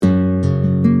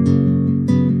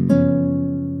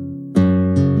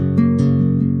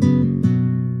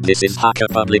This is Hacker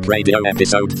Public Radio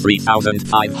episode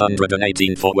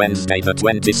 3518 for Wednesday the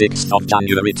 26th of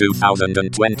January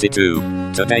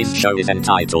 2022. Today's show is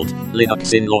entitled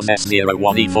Linux Inlaws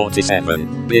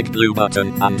S01E47,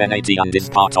 BigBlueButton and NAT and is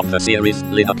part of the series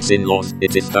Linux Inlaws.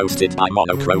 It is hosted by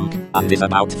Monochrome and is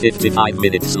about 55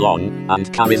 minutes long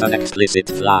and carries an explicit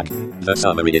flag. The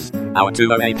summary is, our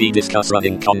 20AP discuss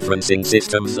running conferencing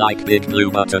systems like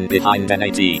BigBlueButton behind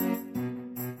NAT.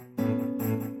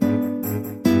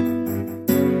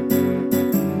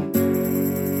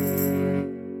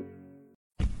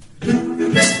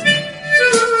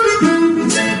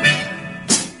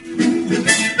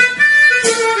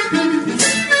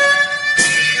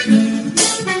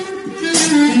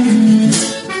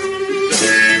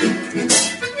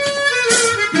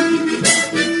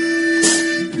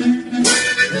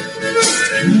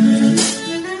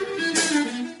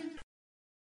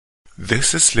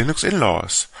 This is Linux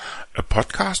Inlaws, a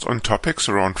podcast on topics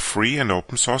around free and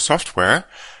open source software,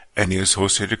 any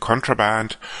associated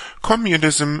contraband,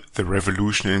 communism, the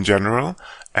revolution in general,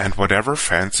 and whatever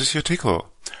fancies you tickle.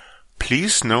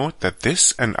 Please note that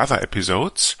this and other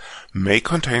episodes may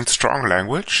contain strong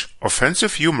language,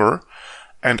 offensive humor,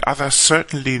 and other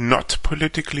certainly not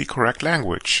politically correct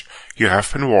language. You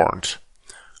have been warned.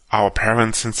 Our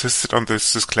parents insisted on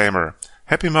this disclaimer.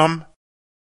 Happy Mom?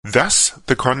 Thus,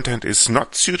 the content is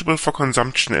not suitable for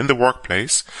consumption in the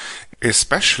workplace,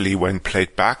 especially when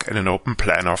played back in an open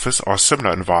plan office or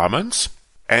similar environments.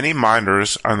 Any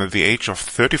minors under the age of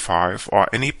 35 or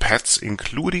any pets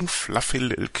including fluffy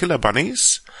little killer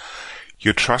bunnies,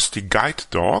 your trusty guide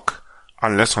dog,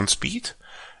 unless on speed,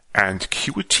 and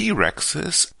cute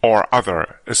T-Rexes or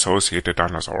other associated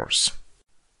dinosaurs.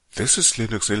 This is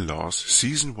Linux Inlaws,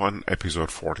 Season 1, Episode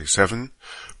 47,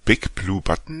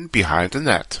 BigBlueButton behind the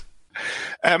NAT.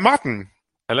 Martin.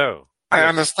 Hello. I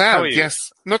understand. How are you?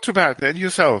 Yes. Not too bad. And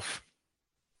yourself?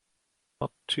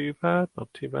 Not too bad.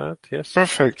 Yes.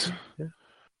 Perfect. Yeah.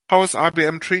 How is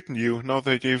IBM treating you now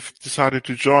that you've decided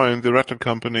to join the Red Hat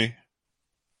company?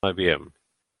 IBM.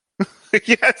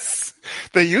 Yes.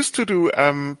 They used to do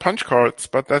punch cards,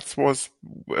 but that was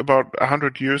about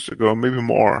 100 years ago, maybe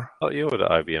more. Oh, you're the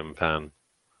IBM fan.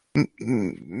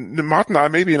 Martin, I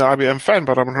may be an IBM fan,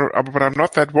 but I'm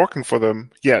not that working for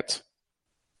them yet.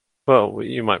 Well,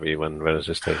 you might be when Redis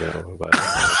is taken over by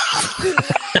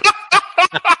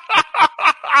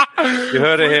You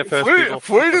heard it here first, people.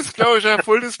 Full disclosure,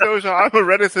 I'm a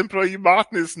Redis employee.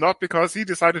 Martin is not, because he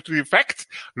decided to defect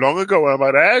long ago. Am I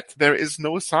right? There is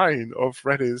no sign of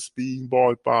Redis being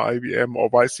bought by IBM or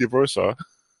vice versa,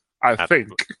 I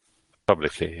think.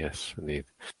 Publicly, yes, indeed.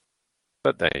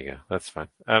 But there you go. That's fine.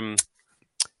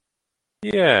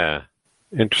 Yeah.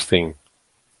 Interesting.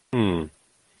 Still.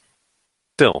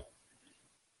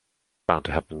 Bound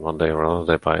to happen one day or another.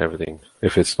 They buy everything,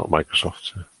 if it's not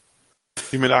Microsoft. So.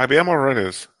 You mean IBM or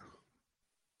Redis?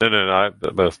 No.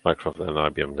 Both Microsoft and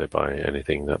IBM, they buy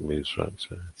anything that moves, right?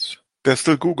 So it's there's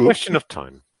still Google. Question of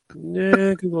time.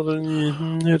 Yeah, Google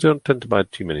they don't tend to buy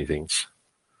too many things.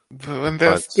 And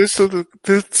there's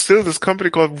still this company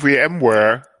called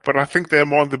VMware, but I think they're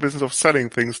more in the business of selling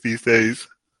things these days.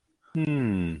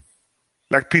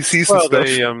 Like PCs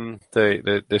and stuff.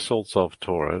 They sold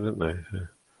Salvatore, didn't they?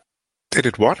 They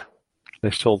did what?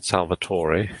 They sold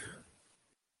Salvatore.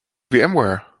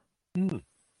 VMware.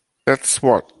 That's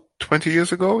what, 20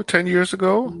 years ago? 10 years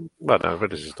ago? Well, no,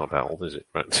 Redis is not that old, is it?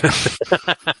 Right.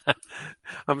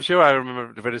 I'm sure I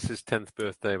remember Redis' 10th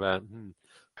birthday about,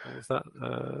 what was that,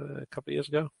 a couple of years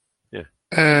ago?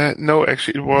 Yeah. No,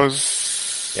 actually, it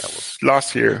was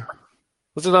last year.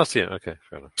 Was it last year? Okay,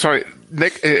 fair enough. Sorry,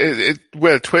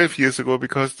 12 years ago,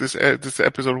 because this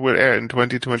episode will air in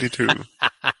 2022.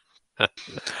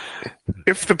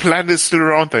 If the plan is still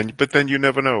around then, but then you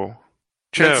never know.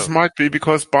 Chances might be,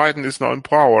 because Biden is now in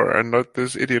power and not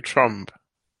this idiot Trump.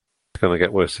 It's going to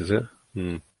get worse, is it?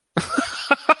 Well,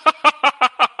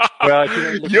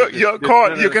 your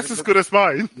guess is as good as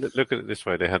mine. Look at it this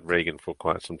way: they had Reagan for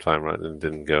quite some time, right, and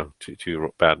didn't go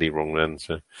too badly wrong then.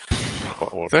 So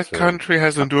that country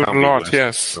has endured a lot. Worse.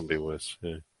 Yes, can be worse.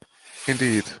 Yeah.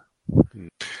 Indeed.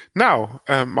 Now,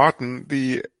 Martin,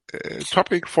 the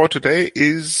topic for today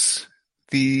is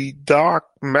the black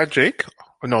magic,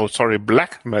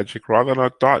 rather,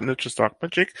 not just dark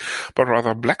magic, but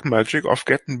rather black magic of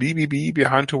getting BBB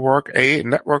behind to work a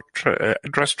network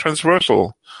address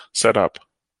transversal setup.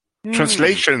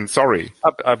 Translation, sorry.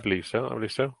 I believe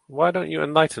so. Why don't you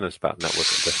enlighten us about network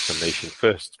address translation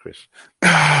first, Chris?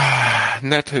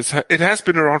 It has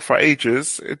been around for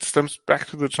ages. It stems back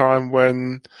to the time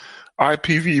when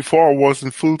IPv4 was in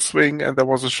full swing and there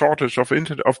was a shortage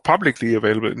of publicly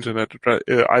available internet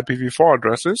IPv4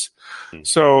 addresses.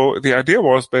 So the idea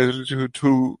was basically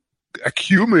to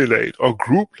accumulate or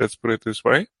group, let's put it this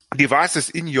way, devices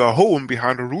in your home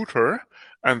behind a router,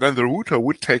 and then the router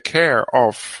would take care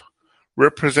of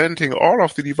representing all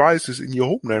of the devices in your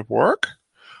home network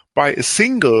by a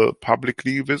single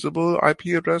publicly visible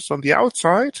IP address on the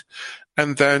outside,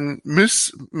 and then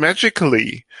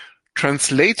magically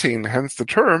translating, hence the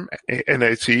term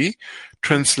NAT,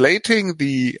 translating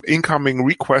the incoming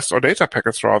requests or data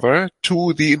packets rather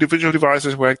to the individual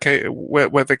devices where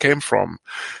they came from.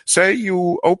 Say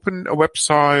you open a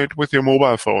website with your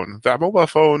mobile phone. That mobile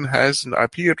phone has an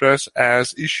IP address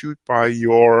as issued by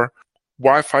your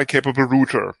Wi-Fi capable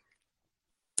router.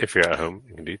 If you're at home,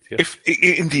 indeed. Yes.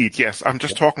 Indeed, yes. I'm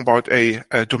just talking about a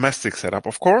domestic setup,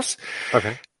 of course.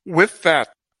 Okay. With that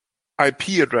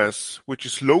IP address, which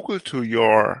is local to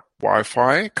your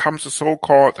Wi-Fi, comes a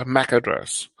so-called MAC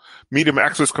address, medium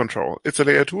access control. It's a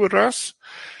layer 2 address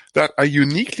that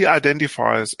uniquely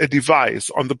identifies a device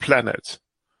on the planet.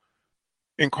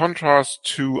 In contrast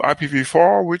to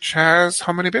IPv4, which has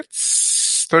how many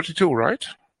bits? 32, right?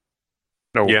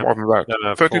 No, more than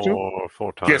that. 32?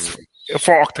 Four times. Yes,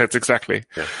 4 octets, exactly.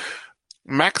 Yeah.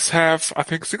 Macs have, I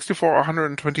think, 64 or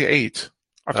 128.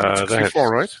 I think 64,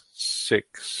 right?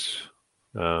 6.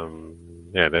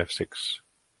 They have 6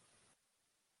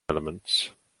 elements.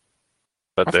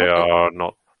 But they are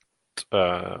not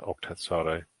octets, are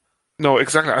they? No,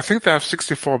 exactly. I think they have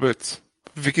 64 bits.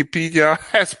 Wikipedia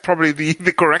has probably the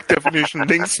correct definition.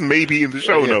 Links maybe in the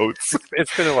show notes.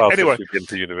 It's been a while anyway, since we've been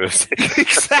to university.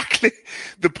 Exactly.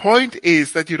 The point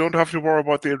is that you don't have to worry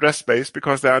about the address space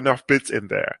because there are enough bits in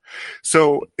there.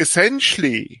 So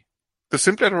essentially, the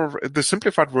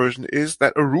simplified version is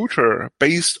that a router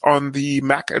based on the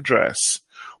MAC address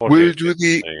will do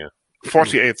the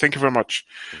 48. Thank you very much.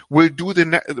 Will do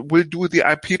the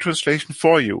IP translation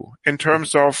for you in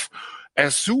terms of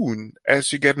as soon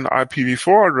as you get an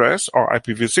IPv4 address or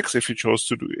IPv6 if you chose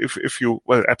to do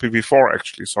IPv4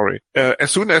 actually, sorry.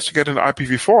 As soon as you get an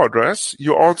IPv4 address,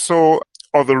 you also,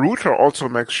 or the router also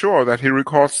makes sure that he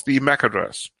records the MAC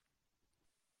address.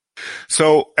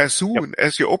 So as soon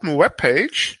as you open a web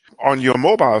page on your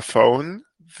mobile phone,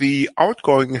 the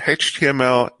outgoing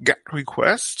HTML GET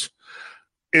request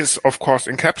is of course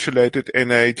encapsulated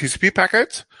in a TCP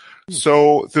packet.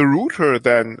 So the router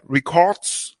then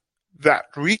records that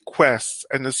request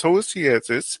and associates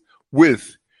it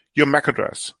with your MAC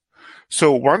address.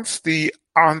 So once the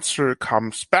answer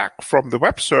comes back from the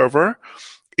web server,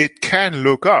 it can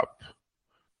look up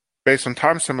based on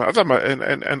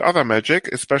timestamp and other magic,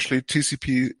 especially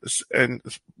TCP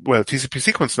TCP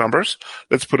sequence numbers.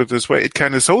 Let's put it this way. It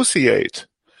can associate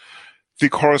the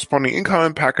corresponding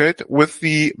incoming packet with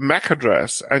the MAC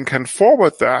address and can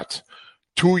forward that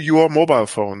to your mobile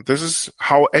phone. This is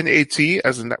how NAT,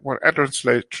 as a network address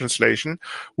translation,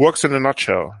 works in a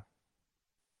nutshell.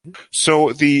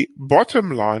 So the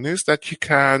bottom line is that you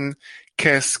can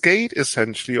cascade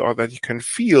essentially, or that you can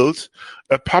field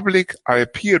a public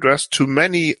IP address to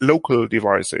many local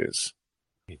devices,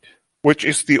 which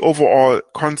is the overall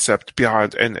concept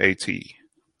behind NAT.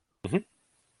 Mm-hmm.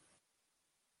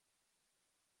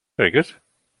 Very good.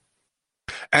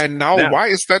 And now, why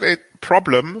is that a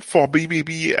problem for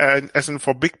BBB and as in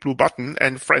for BigBlueButton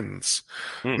and friends?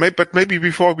 But maybe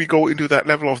before we go into that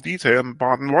level of detail,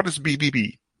 Barton, what is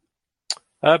BBB?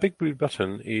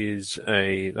 BigBlueButton is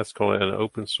let's call it an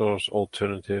open source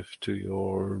alternative to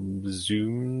your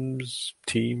Zooms,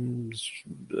 Teams.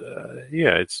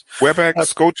 It's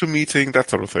WebEx, GoToMeeting, that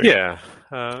sort of thing. Yeah,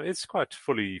 it's quite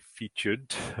fully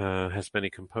featured. Has many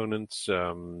components.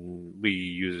 We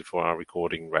use it for our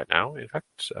recording right now. In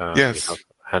fact, yes. We have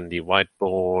handy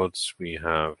whiteboards. We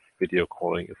have video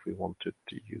calling if we wanted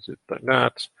to use it like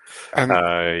that. And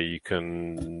you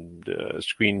can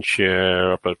screen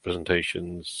share, upload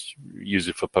presentations, use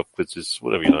it for pub quizzes,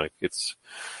 whatever you like. It's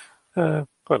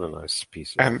quite a nice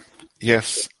piece. And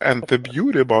yes, and the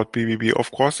beauty about BBB,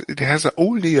 of course, it has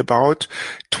only about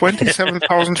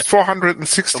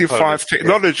 27,465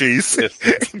 technologies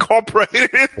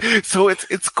incorporated. So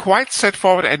it's quite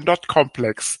straightforward and not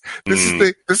complex. This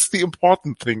is the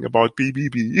important thing about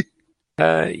BBB.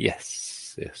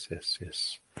 Yes.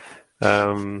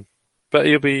 But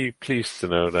you'll be pleased to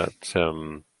know that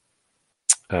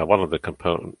one of the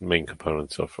main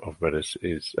components of Redis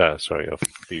is of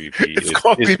BBB. It's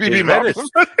called BBB Venice.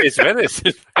 It's Venice.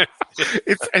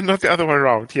 It's and not the other way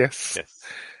around. Yes.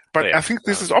 But I think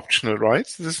this is optional, right?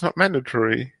 This is not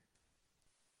mandatory.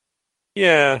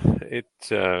 Yeah,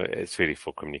 it's really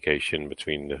for communication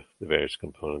between the various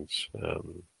components.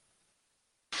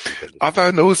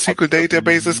 other NoSQL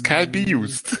databases can be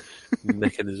used.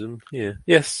 Mechanism, yeah.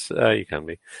 Yes, you can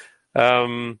be.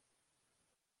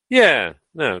 Yeah,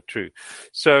 no, true.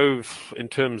 So in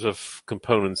terms of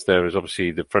components, there is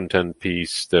obviously the front-end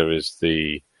piece, there is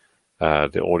the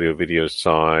audio-video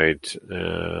side,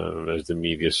 there's the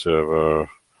media server,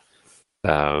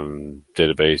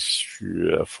 database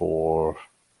for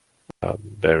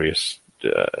various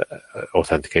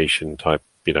authentication type.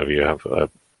 You have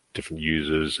different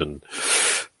users and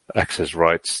access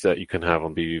rights that you can have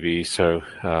on BBB. So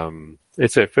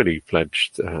it's a fully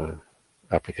fledged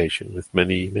application with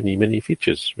many, many, many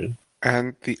features. Really.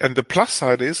 And the plus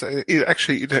side is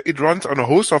it runs on a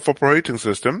host of operating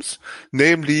systems,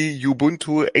 namely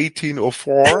Ubuntu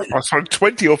 18.04 or sorry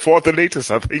 20.04, the latest,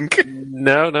 I think.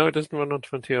 No, it doesn't run on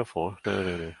 20.04.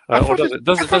 No. I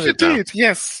thought it did.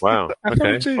 Yes. Wow.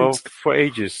 Okay. Well, for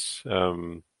ages.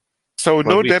 So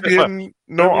no Debian,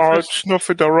 no Arch, no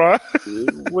Fedora.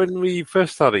 When we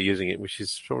first started using it, which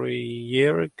is probably a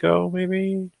year ago,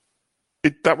 maybe.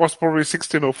 That was probably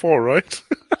 16.04, right?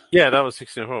 Yeah, that was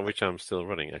 16.04, which I'm still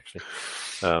running, actually.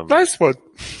 Nice one.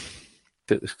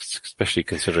 Especially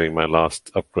considering my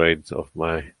last upgrade of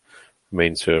my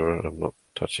main server. I'm not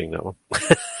touching that one.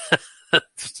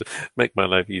 Just to make my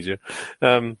life easier.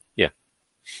 Yeah.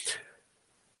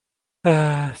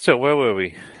 So where were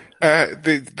we?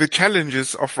 The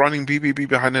challenges of running BBB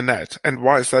behind a NAT, and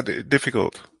why is that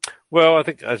difficult? Well, I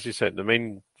think, as you said,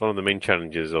 one of the main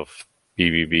challenges of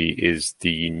BBB is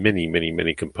the many, many,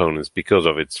 many components because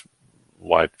of its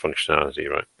wide functionality,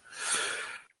 right?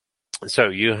 So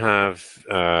you have,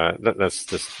 let's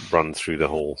just run through the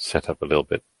whole setup a little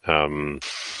bit.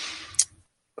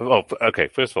 Okay,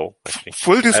 first of all, actually.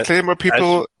 Full disclaimer,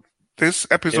 people, this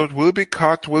episode will be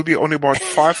cut, will be only about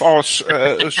 5 hours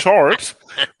short,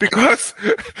 because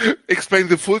explain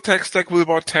the full tech stack will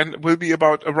be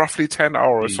about roughly 10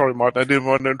 hours. Sorry, Martin, I didn't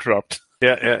want to interrupt.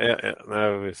 Yeah.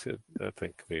 No, I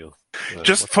think we'll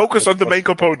just focus on the main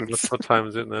components. What time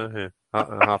is it now? Yeah,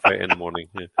 8:30 in the morning.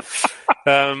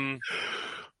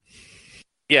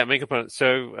 Yeah. Main components.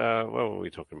 So, what were we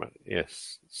talking about?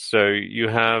 Yes. So you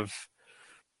have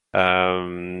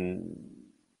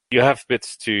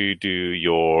bits to do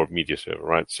your media server,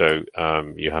 right? So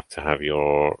you have to have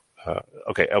your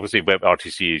obviously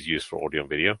WebRTC is used for audio and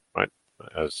video, right?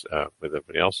 As with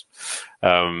everybody else.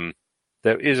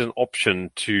 There is an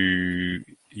option to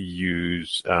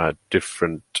use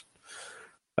different,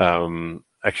 plug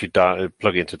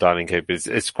into dialing capabilities.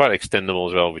 It's quite extendable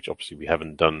as well, which obviously we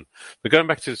haven't done. But going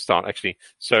back to the start, actually,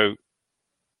 so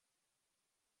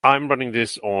I'm running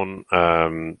this on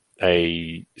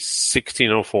a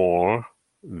 16.04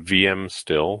 VM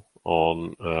still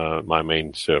on my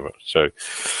main server. So,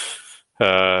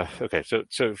 so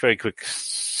very quick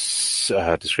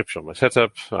description of my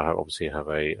setup. I obviously have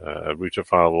a router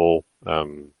firewall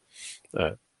to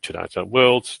the outside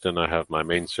world. Then I have my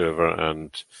main server,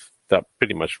 and that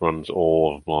pretty much runs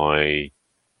all of my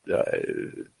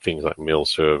things like mail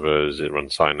servers. It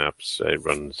runs Synapse. It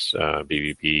runs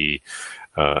BBB,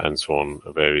 and so on.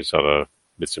 Various other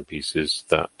bits and pieces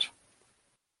that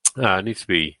need to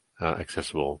be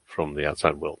accessible from the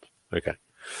outside world. Okay.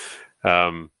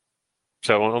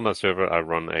 So on that server, I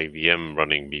run a VM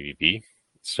running BBB.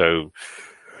 So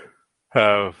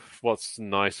what's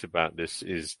nice about this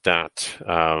is that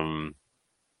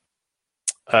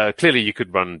clearly you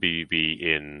could run BBB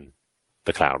in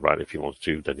the cloud, right? If you want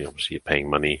to, then obviously you're paying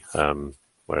money.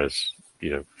 Whereas,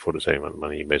 for the same amount of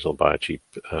money, you may as well buy a cheap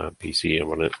PC and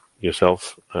run it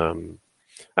yourself. And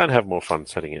have more fun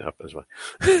setting it up as well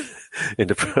in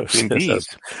the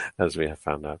process, as we have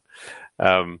found out.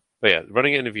 But yeah,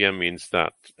 running it in a VM means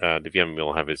that the VM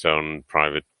will have its own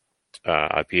private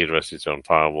IP address, its own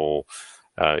firewall.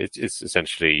 It's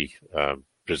essentially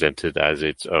presented as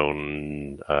its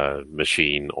own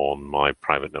machine on my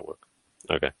private network.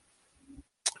 Okay.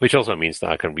 Which also means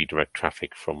that I can redirect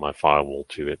traffic from my firewall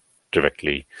to it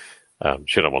directly,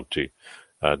 should I want to.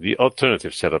 The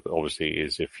alternative setup, obviously,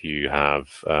 is if you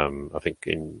have, I think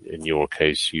in your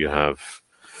case, you have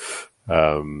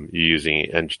you're using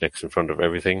Nginx in front of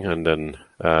everything, and then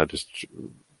just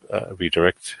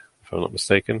redirect, if I'm not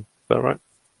mistaken. Is that right?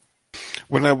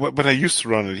 When I used to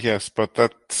run it, yes, but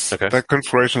that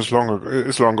configuration is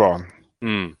long gone.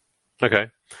 Okay.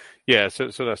 Yeah, so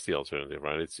that's the alternative,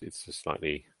 right? It's a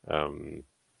slightly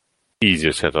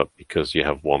easier setup because you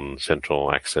have one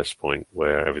central access point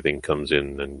where everything comes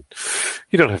in, and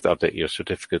you don't have to update your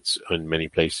certificates in many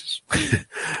places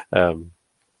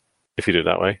if you do it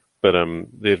that way. But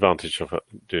the advantage of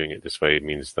doing it this way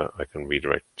means that I can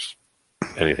redirect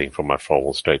anything from my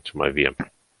firewall straight to my VM.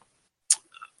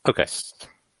 Okay.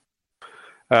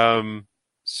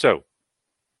 So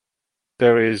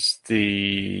there is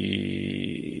the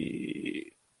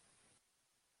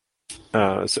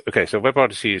so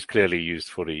WebRTC is clearly used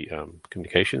for the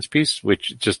communications piece,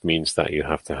 which just means that you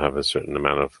have to have a certain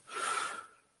amount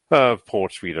of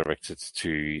ports redirected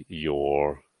to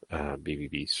your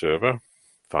BBB server.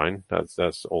 Fine,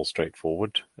 that's all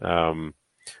straightforward.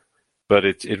 But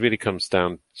it really comes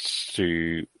down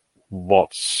to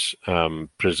what's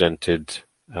presented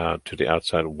to the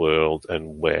outside world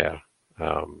and where.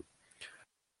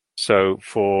 So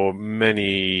for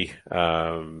many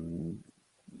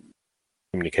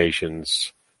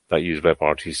communications that use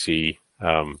WebRTC,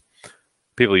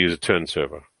 people use a turn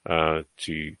server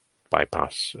to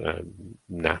bypass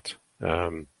NAT.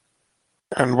 And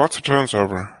what's a turn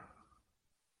server?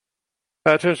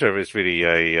 A turn server is really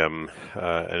a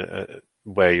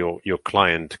where your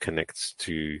client connects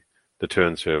to the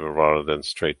turn server rather than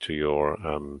straight to your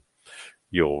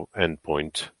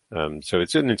endpoint. So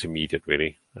it's an intermediate,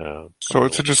 really. So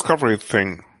it's a discovery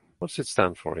thing. What's it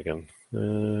stand for again?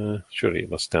 Surely it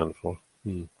must stand for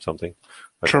something.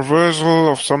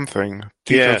 Traversal of something.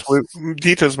 Details, yes.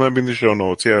 Details might be in the show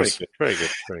notes. Yes. Very good.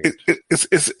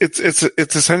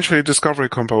 It's essentially a discovery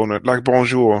component, like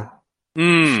Bonjour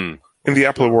in the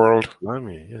Apple world.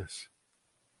 Blimey, yes.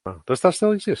 Wow. Does that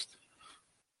still exist?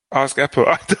 Ask Apple.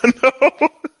 I don't know.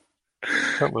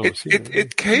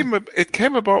 It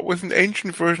came about with an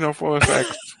ancient version of OS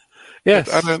X. Yes.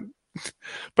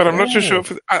 But I'm not so sure.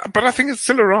 But I think it's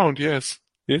still around. Yes.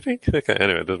 You think? Okay.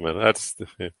 Anyway, it doesn't matter. I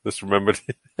just remembered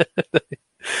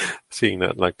seeing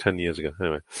that like 10 years ago.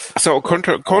 Anyway. So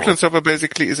content server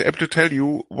basically is able to tell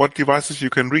you what devices you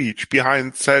can reach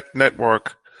behind said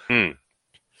network.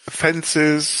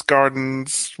 Fences,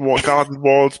 gardens, garden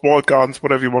walls, walled gardens,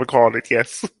 whatever you want to call it.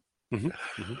 Yes.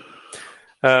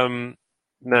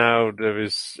 Now there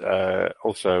is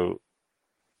also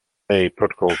a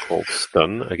protocol called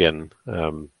Stun. Again,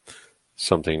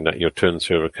 something that your turn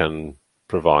server can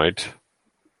provide.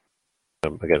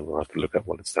 Again, we'll have to look at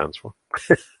what it stands for.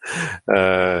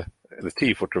 The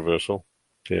T for traversal,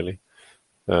 clearly.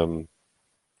 So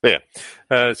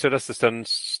that's the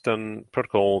stun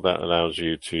protocol that allows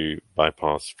you to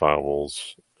bypass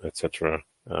firewalls, etc.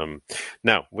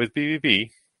 Now, with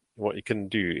BBB, what you can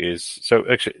do is so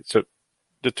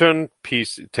the turn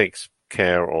piece takes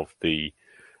care of the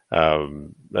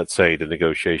let's say the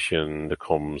negotiation, the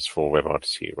comms for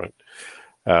WebRTC, right?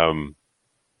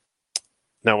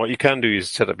 Now, what you can do is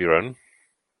set up your own,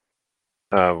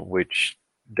 which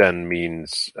then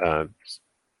means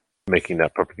making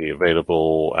that publicly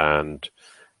available and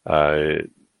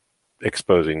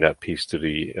exposing that piece to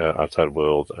the outside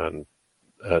world and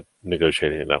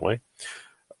negotiating it that way.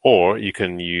 Or you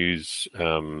can use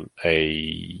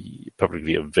a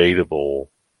publicly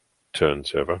available turn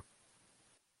server,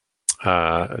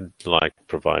 like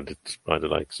provided by the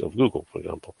likes of Google, for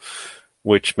example,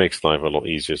 which makes life a lot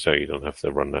easier, so you don't have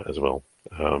to run that as well.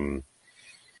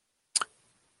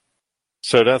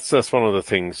 So that's one of the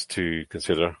things to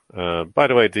consider. By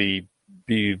the way, the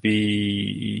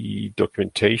BBB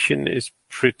documentation is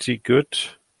pretty good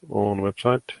on the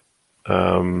website.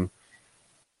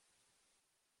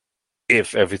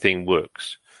 If everything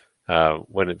works.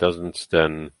 When it doesn't,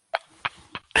 then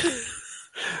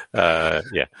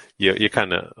you're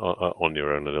kind of on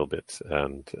your own a little bit.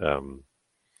 And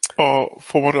or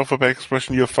for want of a better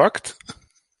expression, you're fucked.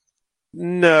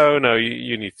 No,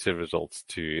 you need to resort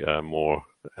to more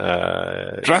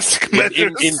drastic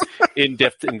measures,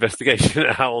 in-depth investigation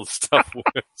of how all stuff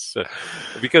works.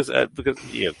 Because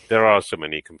there are so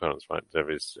many components, right? There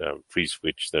is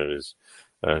FreeSwitch, there is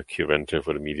QRenter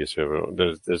for the media server.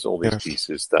 There's all these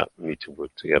pieces that need to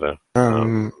work together.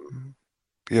 Turn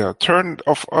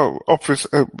off. Obvious.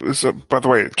 By the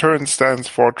way, turn stands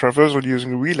for traversal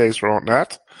using relays around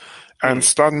NAT, and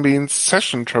stun means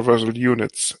session traversal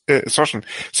units. Session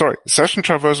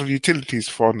traversal utilities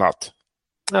for NAT.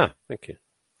 Ah, thank you.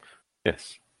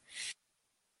 Yes,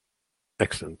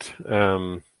 excellent.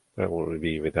 That will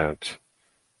be without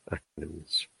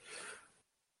acronyms.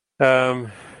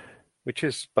 Which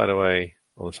is, by the way,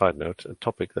 on a side note, a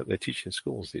topic that they teach in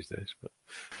schools these days. But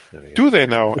do they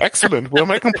now? Excellent. We're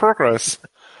making progress.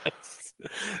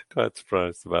 Quite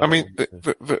surprised about. I mean,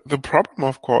 the problem,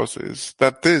 of course, is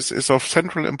that this is of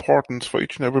central importance for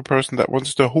each and every person that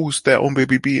wants to host their own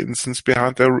BBB instance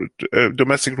behind their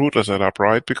domestic router setup,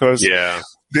 right? Because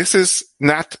this is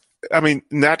NAT. I mean,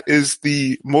 NAT is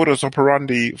the modus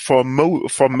operandi for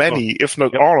many, if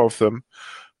not all of them.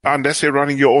 Unless you're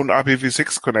running your own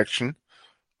IPv6 connection,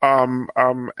 and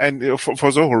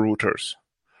for Zoho routers.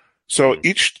 So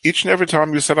each and every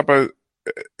time you set up a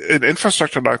in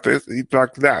infrastructure like this,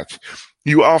 like that,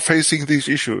 you are facing these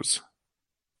issues.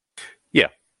 Yeah.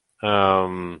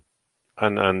 And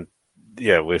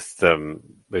yeah, with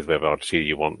WebRTC,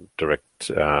 you want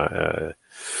direct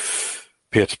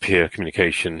peer-to-peer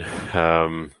communication,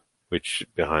 which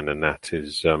behind a NAT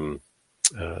is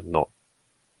not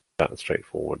that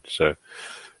straightforward. So,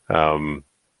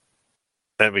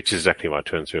 which is exactly why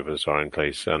turn servers are in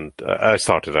place. And I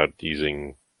started out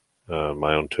using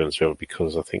my own turn server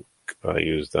because I think I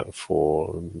used that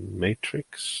for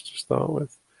Matrix to start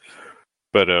with.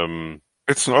 But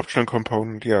it's an optional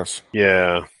component, yes.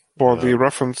 Yeah. For the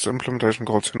reference implementation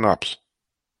called Synapse.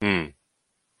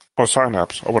 Or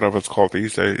Synapse, or whatever it's called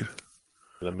these days.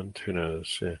 Element, who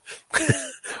knows? Yeah.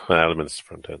 Well, Element's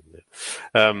front end.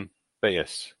 Yeah. But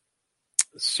yes.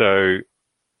 So,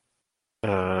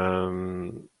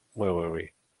 where were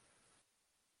we?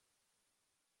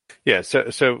 Yeah.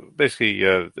 So basically,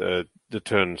 the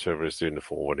turn server is doing the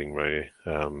forwarding, right?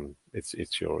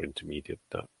 It's your intermediate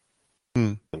that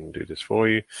can do this for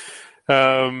you.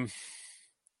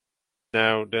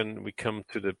 Now, then we come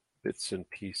to the bits and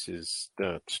pieces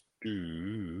that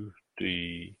do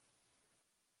the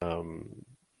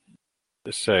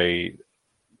say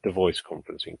the voice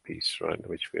conferencing piece, right,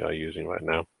 which we are using right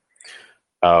now,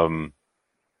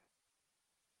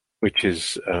 which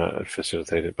is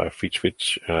facilitated by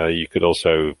FreeSwitch. You could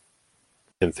also,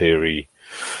 in theory,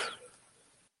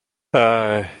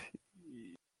 plug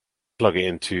it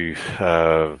into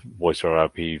voice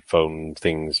over IP phone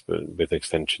things, but with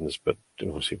extensions. But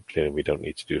obviously, clearly, we don't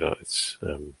need to do that. It's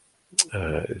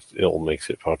it all makes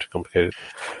it far too complicated.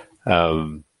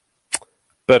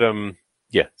 But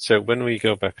yeah. So when we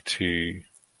go back to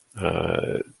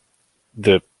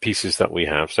the pieces that we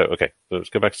have, so okay, let's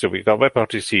go back. So we've got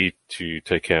WebRTC to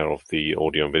take care of the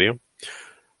audio and video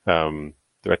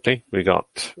directly. We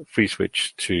got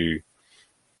FreeSwitch to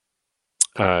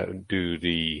do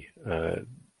the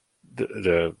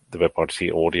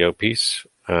WebRTC audio piece,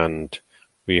 and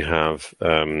we have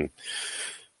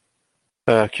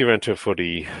Curento for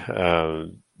the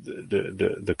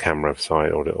camera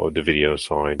side or the video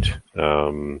side,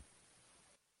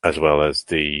 as well as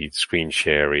the screen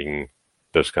sharing,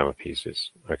 those kind of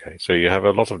pieces. Okay, so you have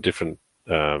a lot of different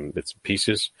bits and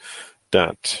pieces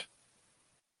that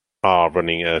are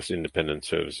running as independent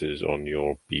services on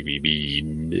your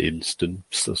BBB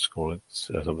instance, let's call it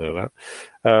something like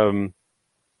that.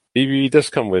 BBB does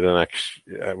come with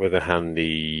with a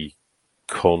handy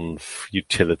conf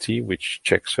utility which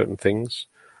checks certain things,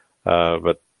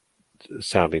 but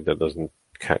sadly that doesn't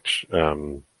catch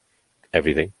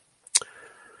everything.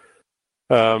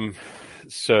 So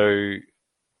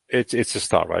it's a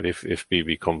start, right? If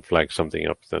BBConf flags something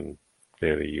up, then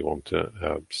clearly you want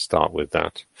to start with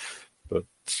that. But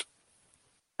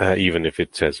even if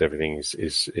it says everything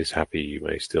is happy, you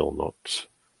may still not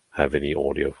have any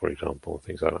audio, for example,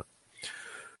 things like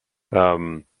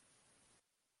that.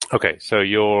 Okay, so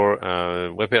your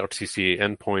WebRTC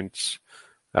endpoints.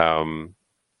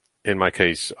 In my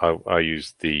case, I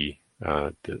use the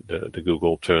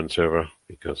Google Turn server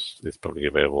because it's publicly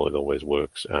available. It always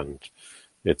works, and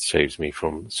it saves me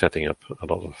from setting up a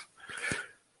lot of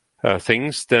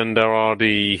things. Then there are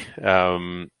the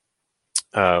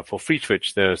for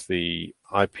FreeSwitch, there's the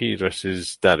IP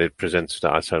addresses that it presents to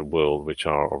the outside world, which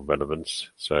are of relevance.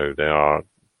 So there are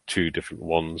two different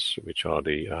ones, which are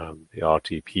the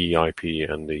RTP IP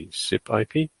and the SIP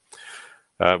IP,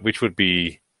 which would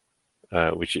be,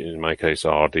 which in my case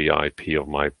are the IP of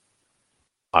my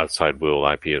outside world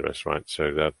IP address, right?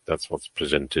 So that's what's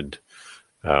presented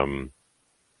and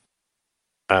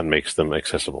makes them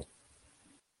accessible.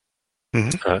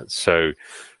 So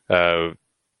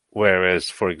whereas,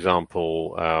 for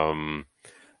example,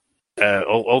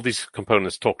 all these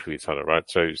components talk to each other, right?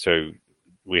 So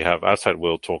we have outside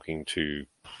world talking to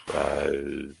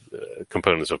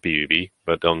components of BBB,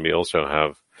 but then we also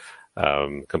have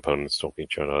components talking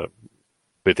to each other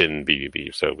within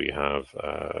BBB. So we have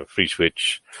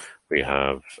FreeSwitch, we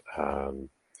have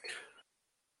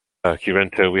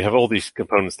Curento, we have all these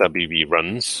components that BBB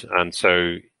runs, and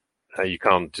so you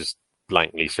can't just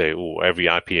blankly say, oh, every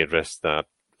IP address that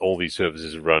all these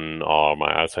services run are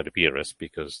my outside IP address,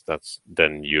 because that's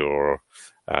then your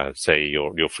say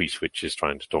your FreeSwitch is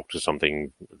trying to talk to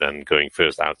something, then going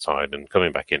first outside and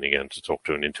coming back in again to talk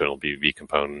to an internal BBB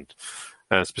component.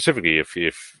 Specifically, if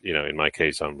you know, in my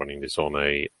case, I'm running this on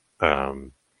a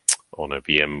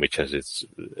VM which has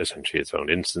essentially its own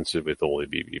instances with all the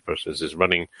BBB processes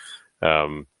running,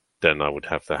 then I would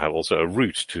have to have also a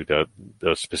route to the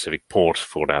specific port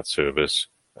for that service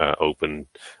open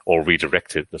or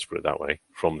redirected, let's put it that way,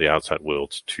 from the outside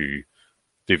world to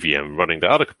the VM running the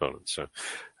other components.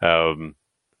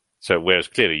 So whereas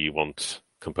clearly you want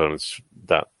components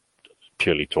that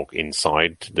purely talk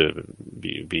inside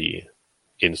the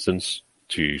instance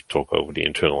to talk over the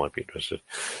internal IP addresses.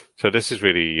 So this is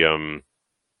really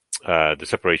the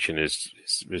separation is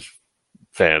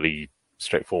fairly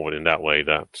straightforward in that way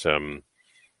that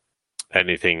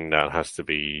anything that has to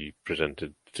be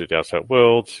presented to the outside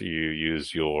world, you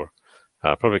use your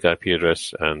public IP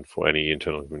address, and for any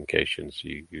internal communications,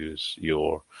 you use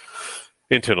your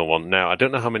internal one. Now, I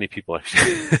don't know how many people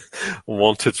actually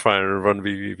want to try and run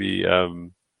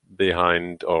BBB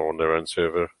behind or on their own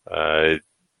server.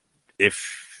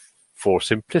 If, for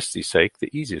simplicity's sake, the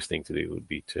easiest thing to do would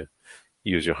be to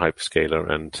use your hyperscaler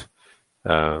and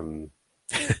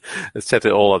set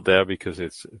it all up there, because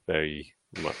it's very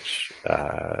much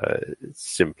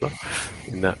simpler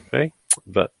in that way.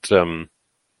 But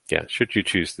yeah, should you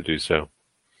choose to do so,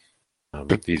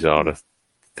 these are the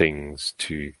things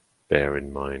to bear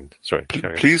in mind. Sorry,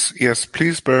 please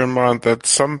bear in mind that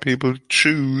some people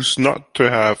choose not to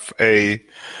have an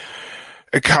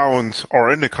account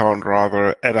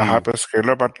rather at a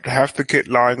hyperscaler, but have the kit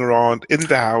lying around in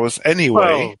the house anyway.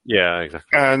 Well, yeah,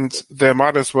 exactly. And they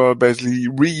might as well basically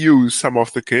reuse some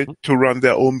of the kit to run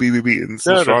their own BBB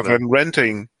instance rather than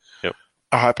renting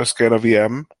a hyperscaler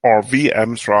VM or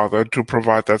VMs rather to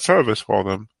provide that service for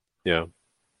them. Yeah.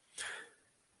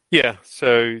 Yeah.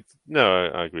 So no,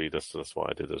 I agree. That's what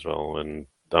I did as well. And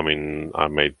I mean, I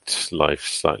made life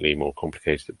slightly more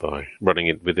complicated by running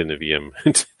it within a VM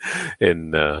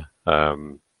in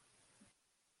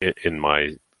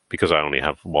my, because I only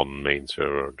have one main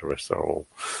server. The rest are all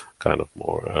kind of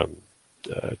more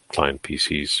client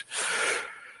PCs.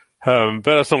 But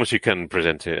as long as you can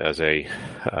present it as a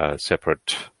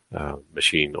separate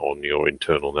machine on your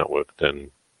internal network, then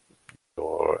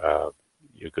you're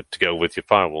good to go with your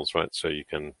firewalls, right? So you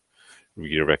can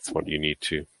redirect what you need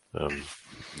to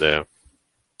there.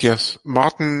 Yes,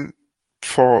 Martin,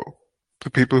 for the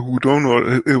people who don't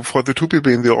know, for the two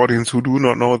people in the audience who do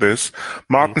not know this,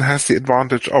 Martin has the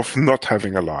advantage of not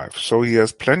having a life. So he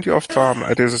has plenty of time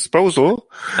at his disposal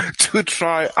to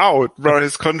try out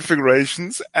various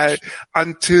configurations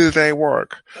until they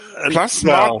work. Plus,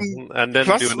 Martin, and then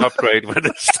do an upgrade when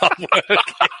it stops working.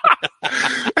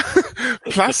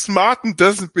 Plus, Martin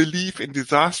doesn't believe in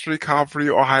disaster recovery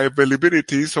or high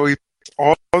availability, so he puts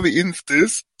all the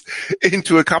instances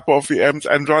into a couple of VMs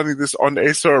and running this on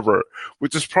a server,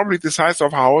 which is probably the size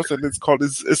of a house, and it's called a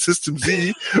System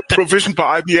Z, provisioned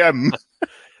by IBM.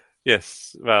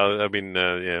 Yes, well, I mean,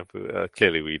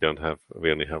 clearly we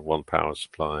only have one power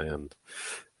supply and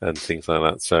things like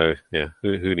that. So yeah,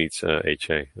 who needs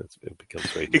HA? It becomes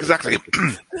very exactly.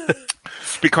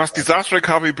 Because disaster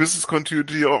recovery, business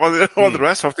continuity, all the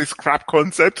rest of these crap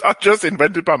concepts are just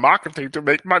invented by marketing to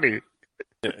make money.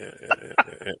 Yeah.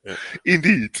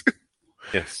 Indeed.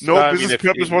 Yes. No business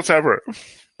purpose whatsoever.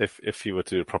 If you were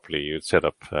to do it properly, you'd set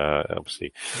up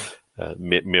obviously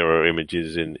mirror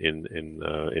images in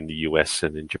the US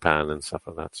and in Japan and stuff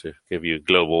like that to give you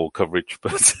global coverage.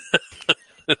 But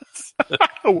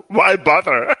why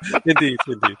bother? Indeed.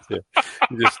 Yeah.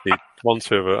 You just need one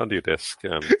server under your desk,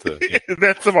 and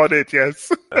that's about it.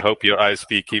 Yes. I hope your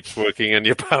ISP keeps working and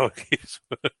your power keeps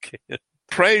working.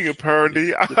 Praying,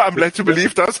 apparently, I'm led to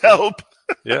believe does help.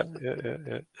 Yeah.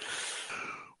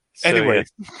 So, anyway.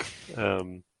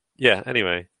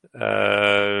 Anyway.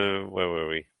 Where were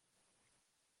we?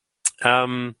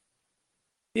 So...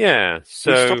 We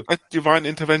stopped at divine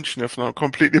intervention, if not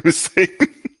completely mistaken.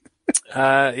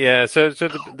 So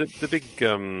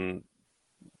the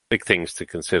big things to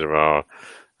consider are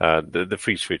the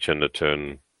free switch and the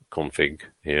turn config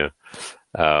here.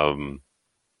 Those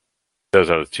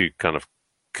are the two kind of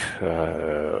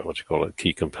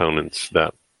key components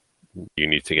that you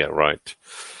need to get right.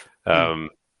 I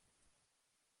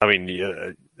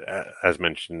mean, as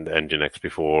mentioned, Nginx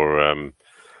before,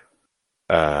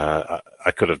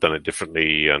 I could have done it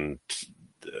differently and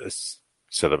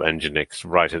set up Nginx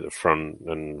right at the front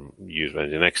and use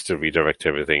Nginx to redirect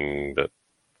everything. But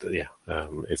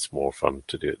it's more fun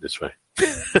to do it this way.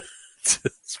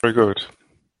 It's very good.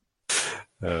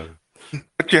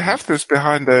 But you have this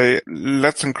behind a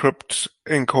Let's Encrypt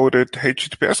encoded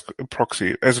HTTPS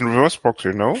proxy as a reverse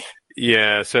proxy, no?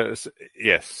 Yeah.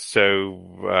 Yes.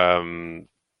 So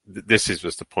this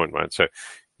was the point, right? So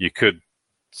you could.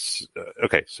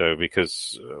 Okay. So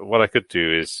because what I could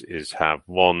do is have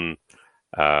one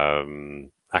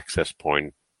access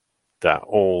point that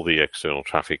all the external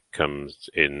traffic comes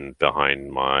in behind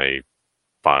my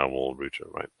firewall router,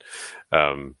 right?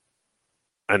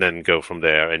 and then go from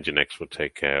there. Nginx would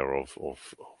take care of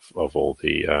all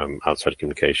the outside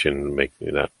communication,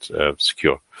 making that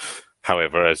secure.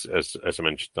 However, as I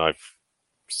mentioned, I've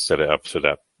set it up so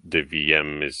that the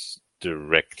VM is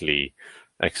directly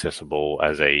accessible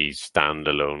as a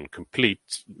standalone,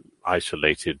 complete,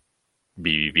 isolated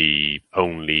BBB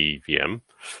only VM.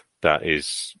 That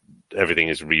is, everything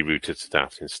is rerouted to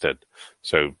that instead.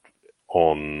 So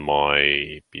on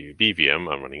my BBB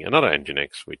VM, I'm running another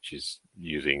Nginx, which is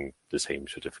using the same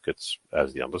certificates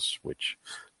as the others, which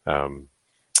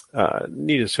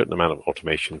need a certain amount of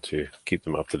automation to keep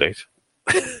them up to date.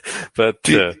 But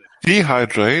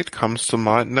Dehydrate comes to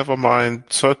mind. Never mind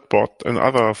Certbot and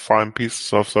other fine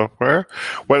pieces of software.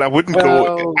 Well, I wouldn't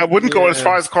go as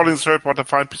far as calling Certbot a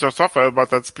fine piece of software,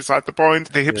 but that's beside the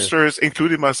point. The hipsters,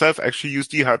 including myself, actually use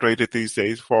Dehydrated these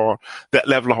days for that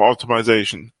level of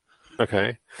optimization.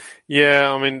 Okay.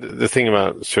 Yeah, I mean, the thing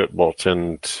about Certbot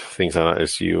and things like that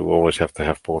is you always have to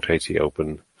have port 80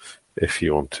 open if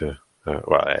you want to.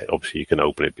 Well, obviously you can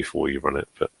open it before you run it,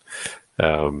 but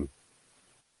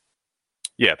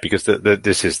yeah, because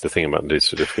this is the thing about the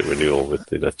certificate renewal with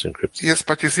the Let's Encrypt. Yes,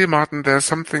 but you see, Martin, there's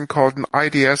something called an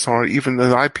IDS or even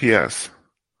an IPS.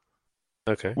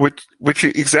 Okay. Which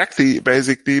you exactly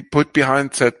basically put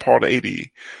behind that port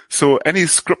 80. So any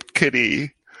script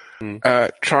kiddie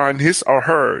trying his or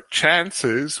her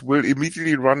chances will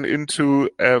immediately run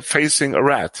into facing a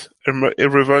rat, a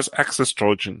reverse access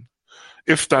Trojan,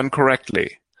 if done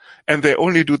correctly. And they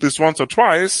only do this once or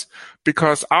twice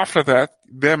because after that,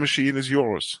 their machine is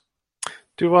yours.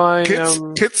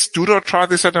 Kids, do not try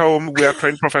this at home. We are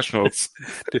trained professionals.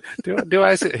 Do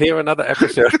I hear another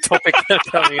episode topic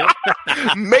coming up?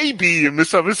 Maybe,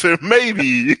 Mr. Whistle,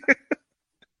 maybe.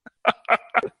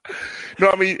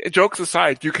 No, I mean, jokes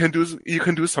aside, you can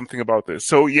do something about this.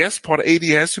 So yes, port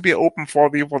 80 has to be open for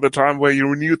the time where you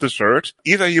renew the cert.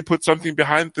 Either you put something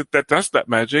behind it that does that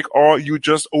magic, or you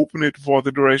just open it for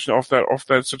the duration of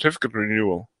that certificate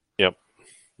renewal. Yep.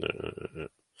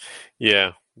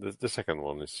 Yeah, the second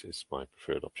one is my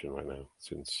preferred option right now.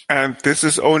 And this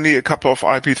is only a couple of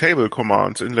IP table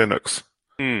commands in Linux.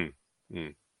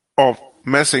 Or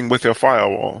messing with your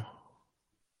firewall.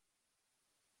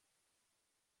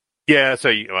 Yeah, so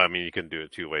you can do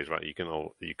it two ways, right? You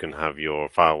can have your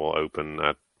firewall open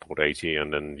at port 80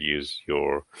 and then use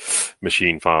your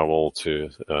machine firewall to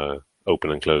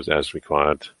open and close as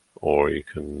required, or you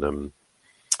can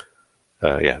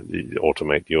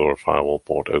automate your firewall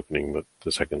port opening. But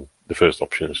the first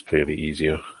option is clearly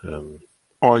easier.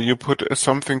 Or you put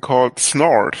something called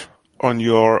snort on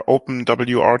your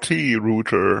OpenWRT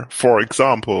router, for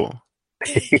example.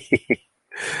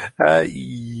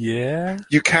 Yeah.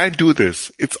 You can do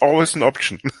this. It's always an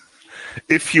option.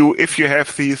 if you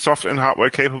have the software and hardware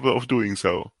capable of doing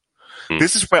so.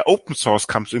 This is where open source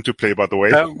comes into play, by the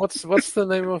way. What's the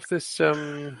name of this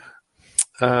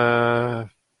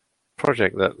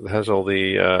project that has all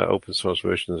the open source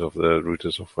versions of the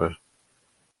router software?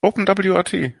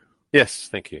 OpenWRT. Yes,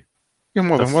 thank you. You're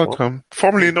more than welcome.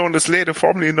 Formerly known as later,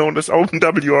 formerly known as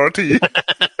OpenWRT.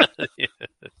 Yeah.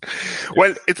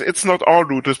 Well, it's not all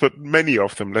routers, but many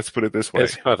of them. Let's put it this way.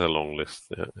 It's quite a long list.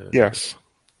 Yeah. Yes.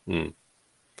 And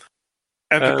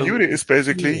the beauty is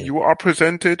basically you are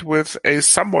presented with a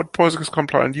somewhat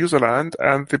POSIX-compliant userland,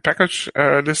 and the package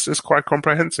list is quite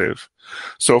comprehensive.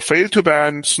 So fail to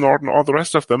ban, snort, and all the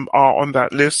rest of them are on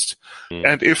that list.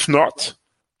 And if not,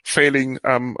 failing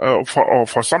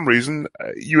for some reason,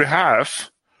 you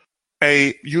have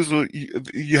the usual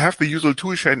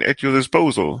toolchain at your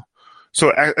disposal. So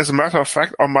as a matter of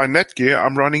fact, on my Netgear,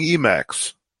 I'm running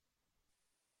Emacs.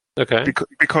 Okay.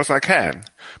 Because I can.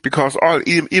 Because all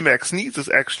Emacs needs is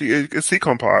actually a C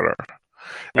compiler.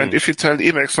 And if you tell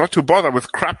Emacs not to bother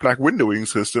with crap like windowing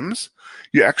systems,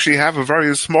 you actually have a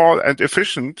very small and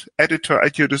efficient editor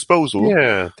at your disposal.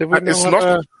 Yeah.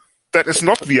 That is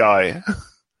not VI.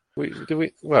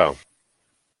 Well,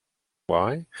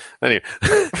 why? Anyway.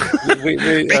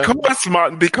 Because,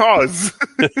 Martin, because.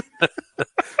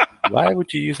 Why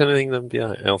would you use anything than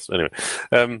VI else? Anyway,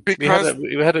 we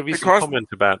had a recent comment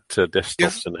about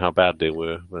desktops and how bad they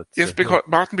were. But, because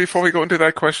Martin, before we go into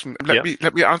that question, let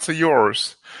me answer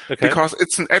yours. Okay. Because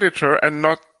it's an editor and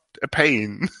not a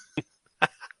pain.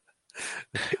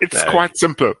 It's quite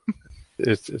simple.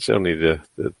 It's only the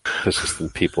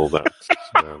persistent people that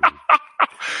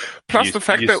plus the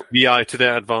fact that VI to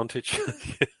their advantage.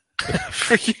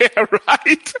 Yeah,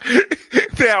 right.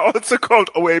 They are also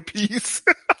called OAPs.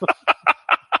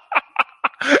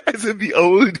 As in the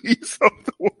oldies of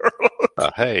the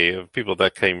world. hey, people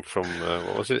that came from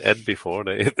what was it, Ed before?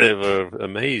 They were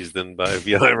amazed and by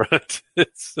VI, right?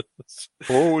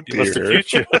 Oh It was the dear.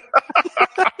 future.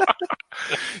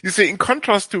 You see, in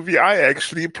contrast to VI,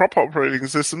 actually, proper operating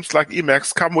systems like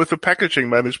Emacs come with a packaging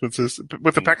management system,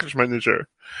 with a package manager.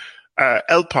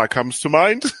 Alpa comes to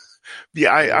mind.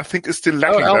 VI, I think, is still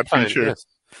lacking that Alpine, feature. yes.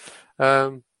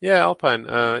 Alpine.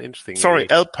 Interesting. Sorry,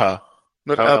 Alpa,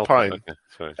 not Alpine. Okay,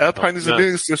 sorry. Alpine is a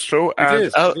Linux distro,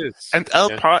 and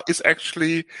Alpa is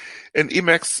actually an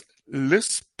Emacs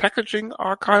Lisp packaging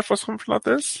archive or something like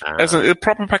this, as a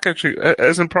proper packaging,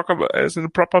 as in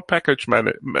proper package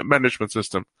management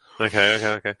system.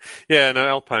 Okay. Yeah, no,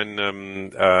 Alpine.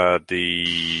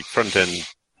 The front end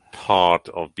part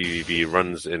of BBB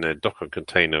runs in a Docker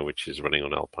container, which is running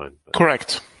on Alpine.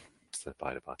 Correct.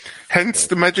 By. Hence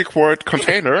the magic word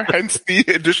container, hence the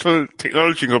additional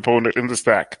technology component in the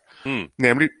stack,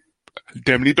 namely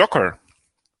Docker.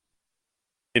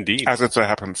 Indeed. As it so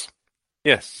happens.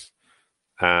 Yes.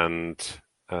 And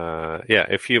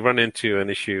if you run into an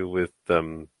issue with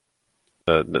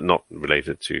not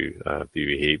related to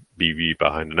BBB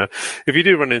behind the net, if you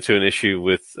do run into an issue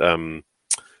with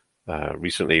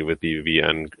recently with BBB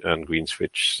and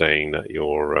GreenSwitch saying that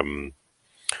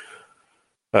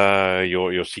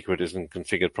your secret isn't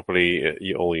configured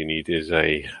properly, all you need is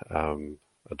a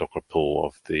Docker pull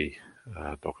of the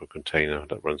Docker container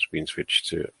that runs GreenSwitch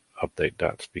to update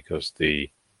that, because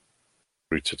the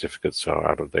root certificates are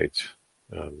out of date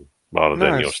rather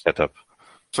than your setup.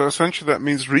 So essentially that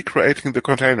means recreating the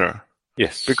container.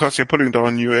 Yes. Because you're putting down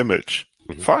a new image.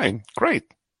 Mm-hmm. Fine. Great.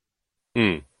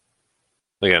 Again,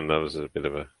 that was a bit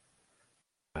of a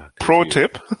pro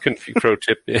tip. Pro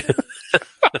tip, yeah.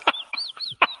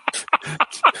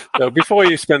 So before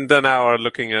you spend an hour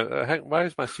looking at why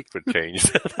is my secret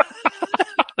changed?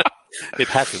 It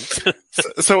hasn't.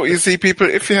 So you see, people,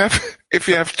 if you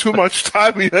have too much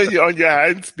time on your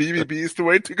hands, BBB is the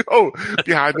way to go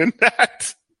behind the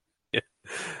NAT. Yeah.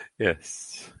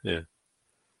 Yes. Yeah.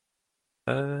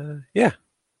 Yeah.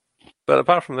 But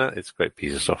apart from that, it's a great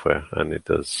piece of software, and it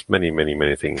does many, many,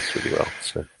 many things really well.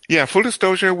 So. Yeah, full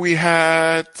disclosure, we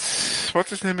had, what's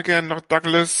his name again? Not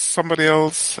Douglas, somebody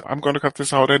else. I'm going to cut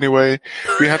this out anyway.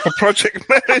 We had the project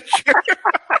manager.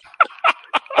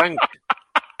 Frank.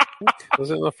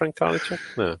 Was it not Frank Karlichuk?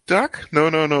 No. Doug?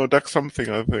 No. Doug something,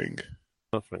 I think.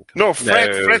 Not Frank. No,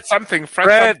 Fred. No. Fred something.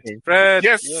 Fred.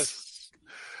 Yes.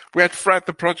 We had Fred,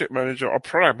 the project manager or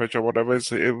product manager, whatever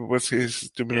it was his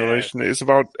denomination. It's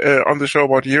about on the show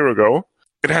about a year ago.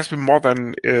 It has been more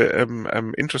than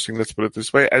interesting, let's put it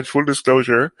this way. And full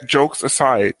disclosure, jokes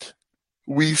aside,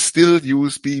 we still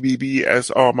use BBB as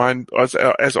our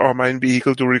main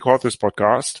vehicle to record this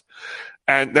podcast.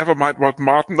 And never mind what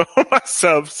Martin or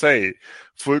myself say.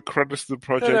 Full credit to the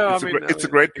project. It's a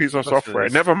great piece of software.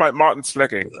 Never mind Martin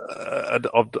slacking.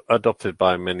 Adopted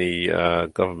by many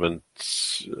government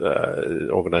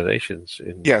organizations.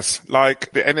 Yes,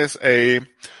 like the NSA,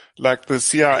 like the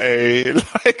CIA,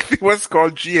 like what's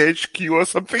called GHQ or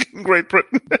something in Great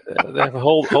Britain. They have a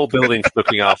whole buildings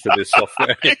looking after this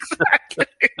software. Exactly.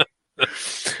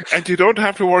 And you don't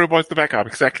have to worry about the backup.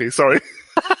 Exactly. Sorry.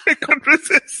 I couldn't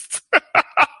resist.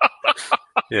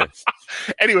 Yes.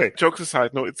 Anyway, jokes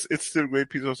aside, no, it's still a great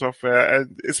piece of software,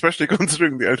 and especially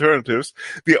considering the alternatives.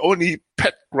 The only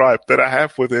pet gripe that I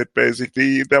have with it,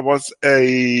 basically, there was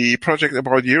a project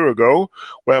about a year ago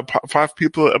where 5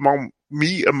 people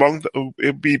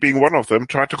being one of them,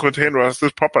 tried to containerize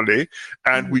this properly,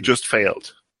 and we just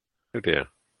failed. Oh dear.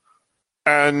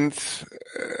 And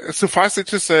suffice it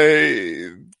to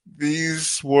say,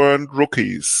 these weren't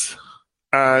rookies.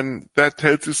 And that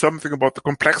tells you something about the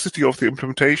complexity of the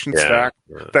implementation stack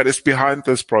that is behind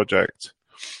this project.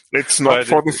 It's not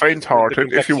for the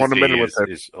faint-hearted if you want to meddle with it.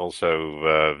 Is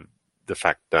also the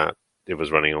fact that it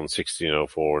was running on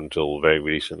 1604 until very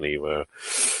recently, where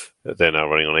they're now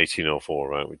running on 1804,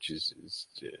 right? Which is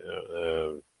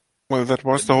well, that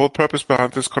was the whole purpose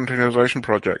behind this containerization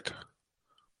project.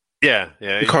 Yeah.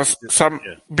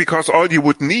 Because all you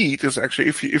would need is actually,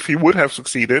 if you would have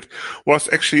succeeded, was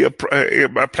actually a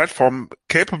platform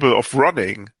capable of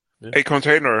running a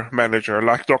container manager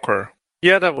like Docker.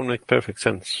 Yeah, that would make perfect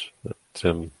sense. But,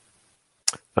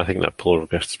 I think that pull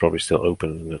request is probably still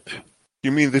open, isn't it?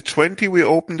 You mean the 20 we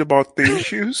opened about the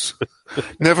issues?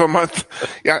 Never mind.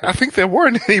 Yeah, I think there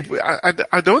weren't any.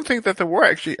 I don't think that there were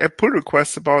actually a pull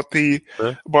request about the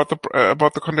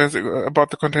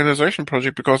containerization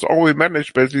project, because all we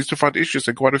managed basically is to find issues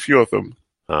in quite a few of them.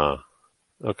 Ah,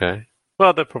 okay.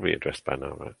 Well, they're probably addressed by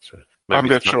now, right? So maybe I'm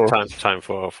not sure. Time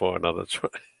for another try.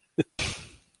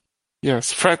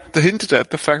 Yes, Fred hinted at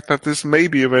the fact that this may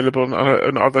be available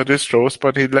on other distros,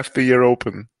 but he left the year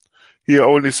open. He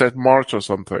only said March or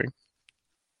something.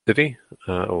 Did he?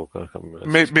 I can't remember.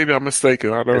 Maybe I'm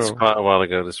mistaken. I don't know. It's quite a while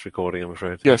ago, this recording, I'm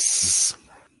afraid. Yes.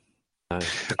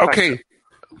 Okay.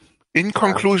 In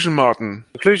conclusion, Martin.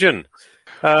 Conclusion.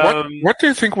 What do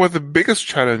you think were the biggest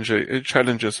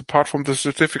challenges apart from the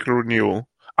certificate renewal?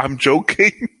 I'm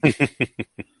joking.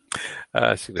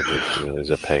 Significant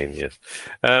is a pain, yes.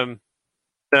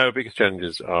 No, biggest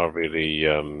challenges are really,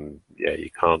 you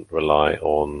can't rely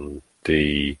on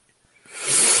the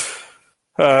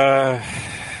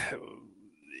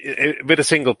with a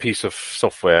single piece of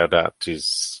software that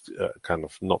is kind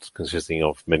of not consisting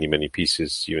of many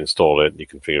pieces. You install it, you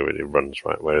configure it, it runs,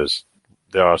 right? Whereas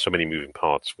there are so many moving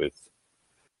parts with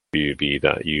BBB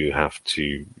that you have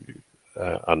to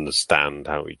understand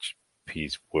how each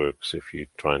piece works if you're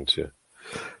trying to,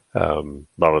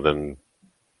 rather than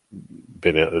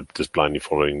being just blindly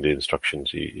following the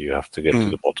instructions, you have to get to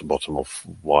the bottom of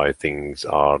why things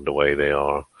are the way they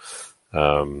are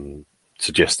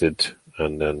suggested,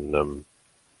 and then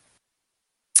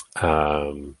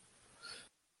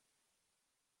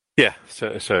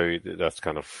so that's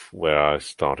kind of where I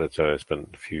started. So I spent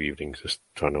a few evenings just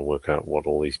trying to work out what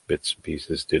all these bits and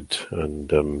pieces did,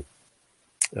 and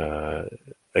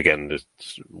again, just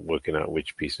working out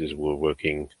which pieces were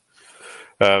working.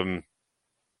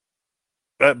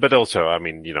 But also, I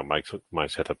mean, my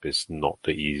setup is not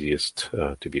the easiest,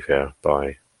 to be fair,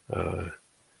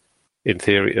 in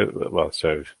theory.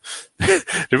 So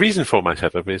the reason for my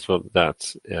setup is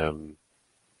that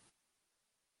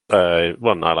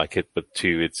one, I like it, but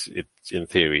two, it's in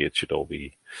theory it should all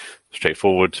be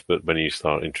straightforward. But when you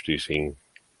start introducing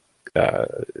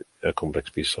a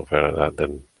complex piece of software like that,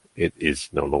 then it is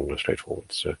no longer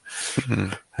straightforward. So,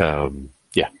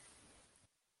 yeah.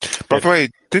 By the way,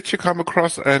 did you come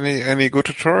across any good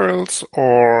tutorials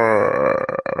or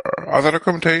other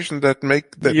documentation that made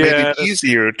it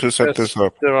easier to set this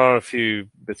up? There are a few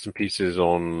bits and pieces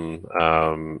on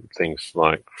things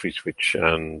like FreeSwitch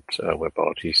and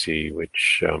WebRTC,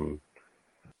 which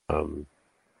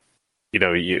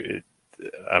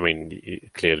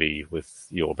clearly with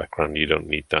your background you don't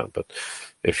need that, but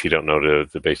if you don't know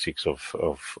the basics of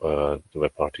the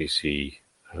WebRTC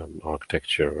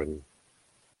architecture and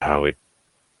how it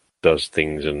does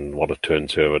things and what a turn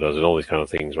server does and all these kind of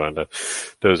things, right?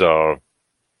 Those are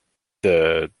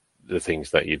the things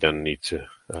that you then need to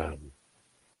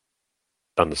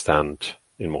understand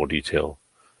in more detail.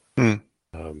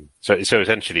 So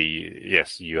essentially,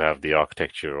 yes, you have the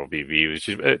architecture of BB, which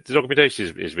is the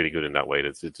documentation is really good in that way.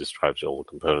 That it describes all the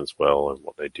components well and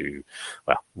what they do.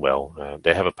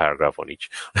 They have a paragraph on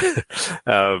each.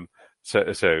 Then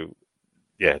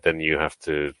you have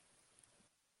to,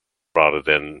 rather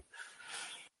than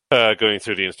going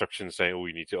through the instructions saying,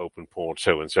 you need to open port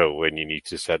so-and-so, when you need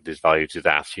to set this value to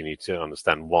that, you need to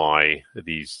understand why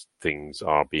these things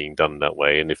are being done that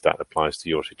way, and if that applies to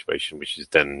your situation, which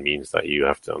then means that you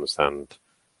have to understand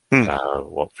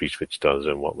what FreeSwitch does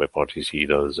and what WebRTC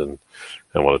does and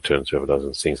what a turn server does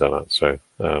and things like that. So,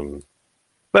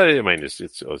 but I mean,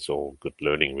 it's all good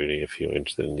learning, really, if you're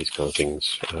interested in these kind of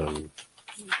things.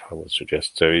 I would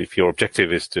suggest. So if your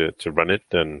objective is to run it,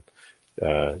 then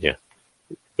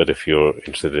but if you're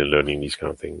interested in learning these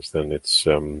kind of things, then it's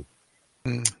a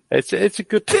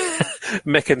good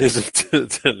mechanism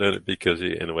to learn it, because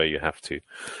in a way you have to.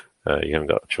 You haven't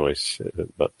got a choice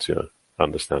but to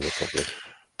understand it properly.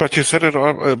 But you set it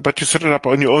up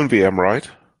on your own VM, right?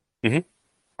 Mm-hmm.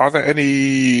 Are there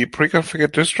any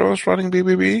pre-configured distros running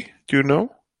BBB? Do you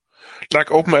know? Like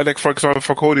OpenLX, for example,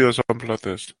 for Kodi or something like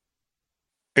this?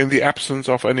 In the absence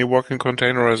of any working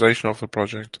containerization of the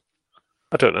project?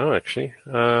 I don't know, actually.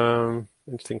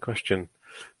 Interesting question.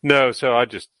 No, so I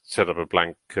just set up a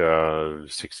blank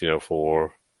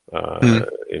 1604,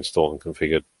 installed and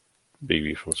configured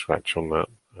BB from scratch on that.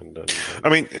 And then, I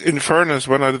mean, in fairness,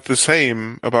 when I did the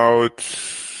same about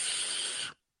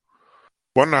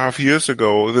 1.5 years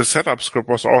ago, the setup script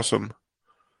was awesome.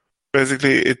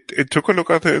 Basically, it took a look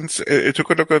at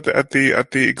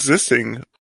the existing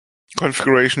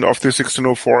configuration of the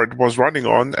 1604 it was running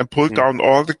on and pulled down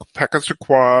all the packets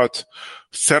required,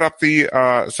 set up the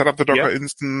Docker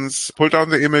instance, pull down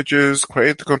the images,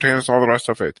 create the containers, all the rest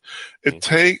of it.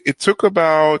 It took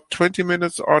about 20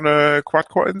 minutes on a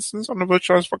quad-core instance, on a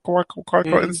virtualized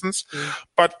quad-core instance,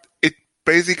 but it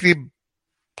basically,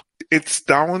 it's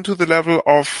down to the level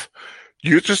of,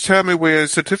 you just tell me where your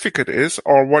certificate is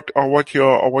or what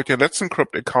your Let's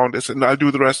Encrypt account is, and I'll do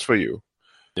the rest for you.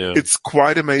 Yeah. It's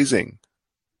quite amazing.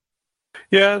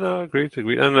 Yeah, no, agreed.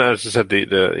 And as I said,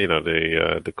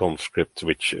 the conf script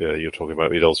which you're talking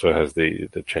about, it also has the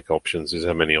check options. There's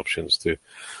many options to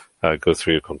go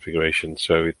through your configuration.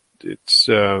 So it's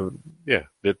they've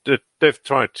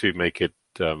tried to make it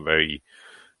very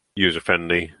user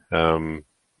friendly. In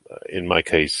my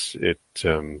case, it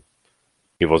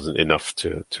wasn't enough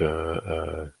to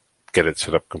get it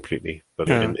set up completely, but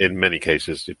in many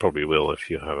cases, it probably will if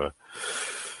you have a.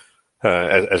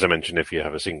 As I mentioned, if you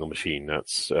have a single machine,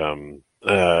 that's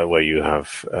where you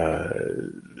have, your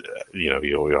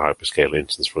hyperscale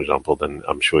instance, for example, then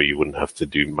I'm sure you wouldn't have to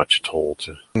do much at all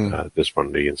to just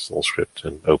run the install script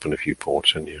and open a few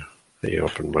ports, and you're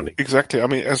up and running. Exactly. I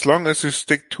mean, as long as you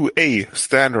stick to a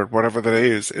standard, whatever that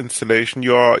is, installation,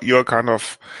 you're kind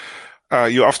of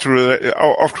you're off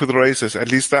to the races.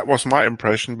 At least that was my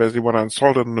impression, basically, when I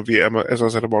installed it on the VM, as I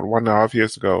said, about 1.5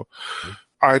 years ago. Mm-hmm.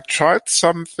 I tried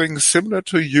something similar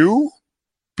to you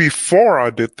before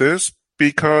I did this,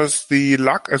 because the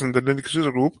LUG, as in the Linux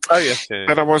user group,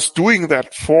 that I was doing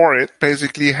that for it,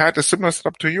 basically had a similar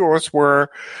setup to yours,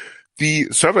 where the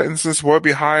server instances were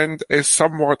behind a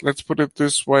somewhat, let's put it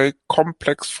this way,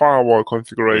 complex firewall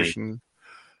configuration.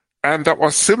 And that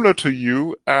was similar to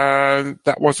you, and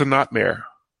that was a nightmare.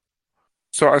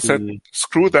 So I said,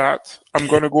 screw that. I'm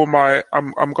gonna go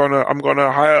I'm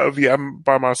gonna hire a VM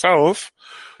by myself.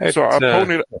 So I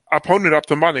ponied up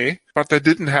the money, but they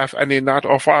didn't have any NAT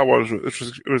or firewall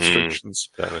restrictions.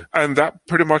 And that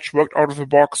pretty much worked out of the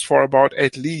box for about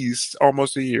at least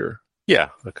almost a year.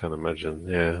 Yeah, I can imagine.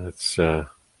 Yeah,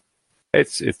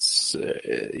 if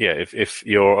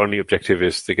your only objective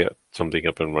is to get something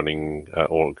up and running,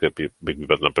 or get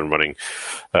BigBlueButton up and running,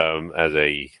 as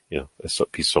a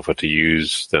piece of software to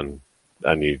use, then,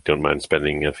 and you don't mind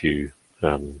spending a few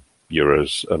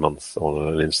euros a month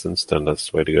on an instance, then that's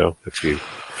the way to go. If you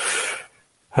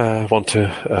want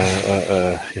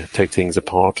to take things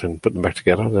apart and put them back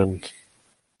together, then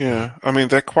I mean,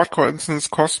 that quad-core instance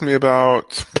cost me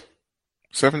about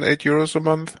 7-8 euros a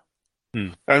month.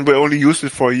 And we only used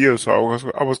it for a year, so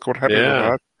I was quite happy with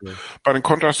that. Yeah. But in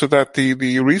contrast to that,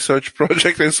 the research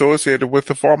project associated with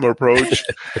the former approach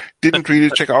didn't really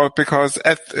check out, because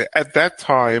at that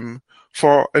time,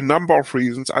 for a number of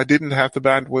reasons, I didn't have the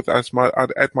bandwidth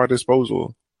at my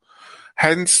disposal.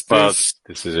 Hence this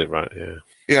is it, right? Yeah.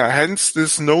 Yeah. Hence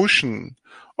this notion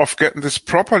of getting this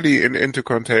properly into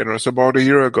containers about a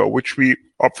year ago, which we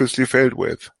obviously failed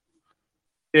with.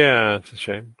 Yeah, it's a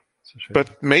shame.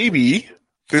 But maybe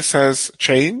this has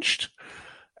changed,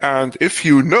 and if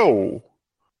you know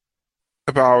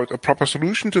about a proper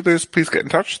solution to this, please get in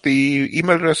touch. The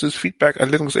email address is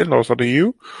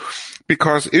feedback@linuxinlaws.eu,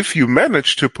 because if you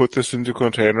manage to put this into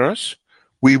containers,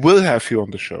 we will have you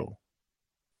on the show.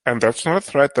 And that's not a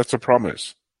threat, that's a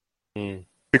promise.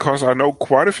 Because I know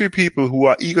quite a few people who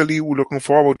are eagerly looking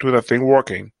forward to that thing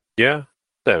working. Yeah,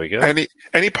 there we go. Any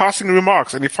passing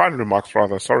remarks, any final remarks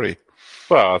rather, sorry.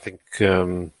 Well, I think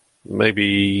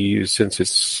maybe since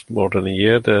it's more than a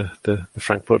year, the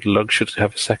Frankfurt Lug should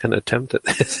have a second attempt at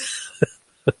this.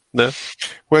 No?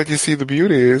 Well, you see, the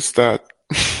beauty is that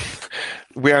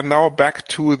we are now back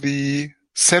to the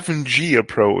 7G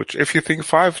approach. If you think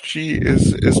 5G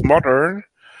is modern,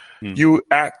 you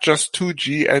add just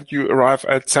 2G and you arrive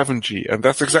at 7G. And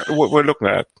that's exactly what we're looking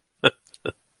at.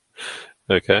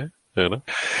 Okay.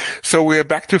 So we are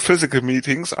back to physical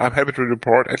meetings. I'm happy to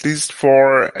report, at least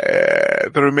for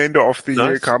the remainder of the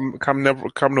year, come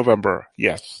November.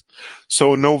 Yes.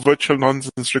 So no virtual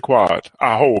nonsense required,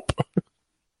 I hope.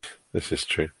 This is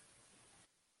true.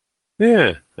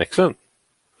 Yeah, excellent.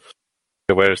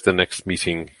 So where is the next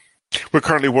meeting? We're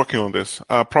currently working on this.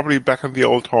 Probably back in the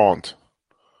old haunt.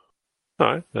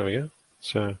 All right, there we go.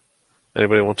 So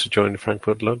anybody want to join the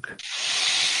Frankfurt Lug?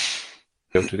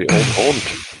 Go to the old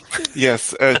haunt.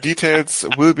 Yes, details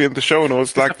will be in the show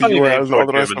notes, like the URL and all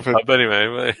the rest of it. But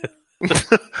anyway,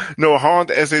 no, haunt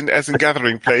as in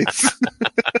gathering place.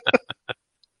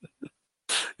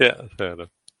 Yeah, fair enough.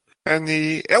 And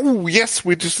yes,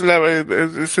 we just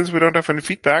since we don't have any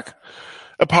feedback,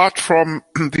 apart from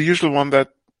the usual one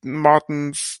that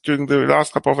Martin's during the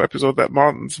last couple of episodes, that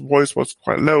Martin's voice was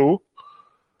quite low.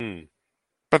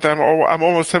 But I'm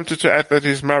almost tempted to add that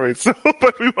he's married, so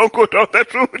but we won't go down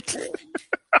that route.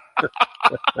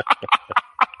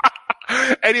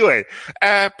 Anyway,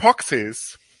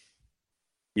 Poxes.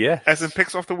 Yeah. As in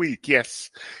Picks of the Week, yes.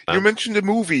 You mentioned a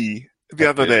movie the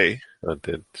other day. I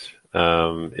did.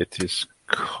 It is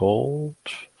called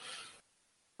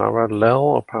Parallel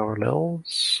or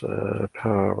Parallels?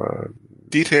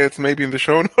 Details maybe in the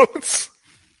show notes.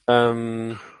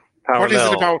 Parallel, what is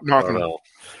it about, Martin? Parallel.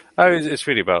 It's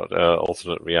really about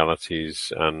alternate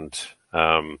realities and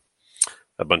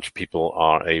a bunch of people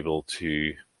are able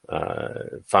to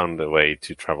found a way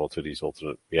to travel to these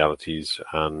alternate realities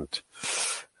and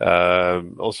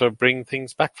also bring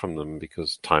things back from them,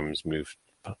 because times move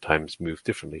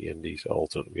differently in these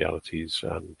alternate realities,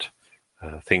 and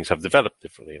things have developed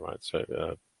differently, right?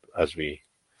 So as we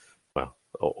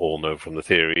all know from the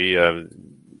theory,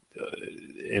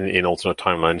 in alternate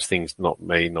timelines, things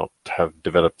may not have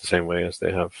developed the same way as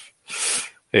they have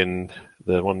in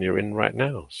the one you're in right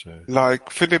now. So, like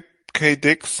Philip K.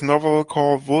 Dick's novel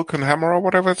called Vulcan Hammer, or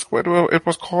whatever it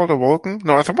was called, a Vulcan.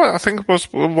 No, I think it was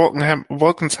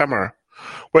Vulcan's Hammer,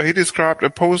 where he described a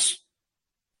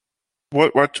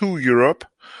post-World War II Europe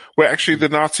where actually the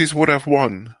Nazis would have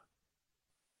won.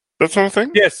 That sort of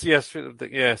thing? Yes. Yeah.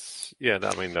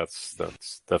 I mean, that's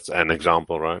an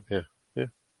example, right? Yeah.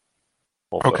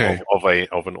 Okay. Of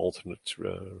an alternate.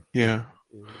 Yeah.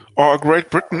 Or Great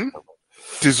Britain,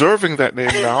 deserving that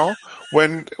name now,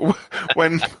 when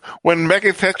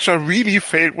Maggie Thatcher really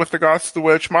failed with regards to the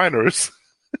Welsh miners.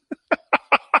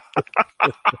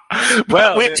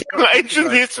 Well, we're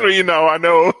ancient history now, I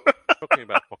know. Talking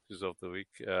about boxes of the week,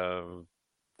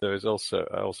 there is also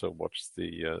I also watched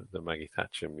the Maggie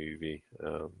Thatcher movie,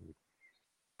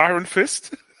 Iron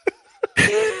Fist.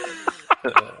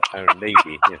 Iron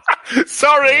Lady. Yes.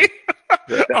 Sorry,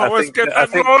 I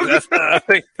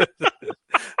think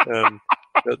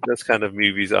those kind of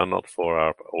movies are not for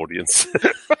our audience.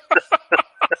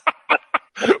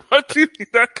 What do you mean,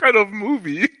 that kind of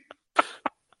movie?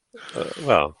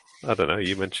 Well, I don't know.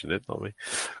 You mentioned it, not me.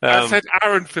 I said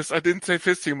Iron Fist. I didn't say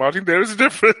fisting, Martin. There is a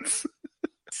difference.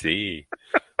 See.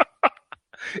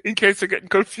 In case you're getting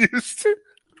confused.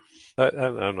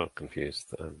 I'm not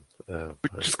confused.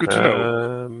 Which is good to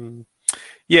know.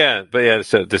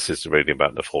 So this is really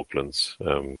about the Falklands,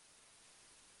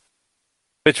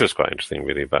 which was quite interesting,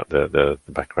 really, about the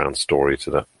background story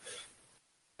to that.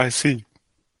 I see.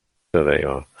 So there you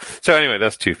are. So anyway,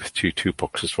 that's two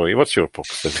boxes for you. What's your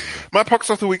box then? My box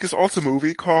of the week is also a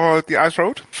movie called The Ice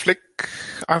Road. Flick,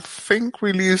 I think,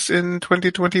 released in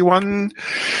 2021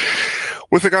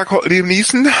 with a guy called Liam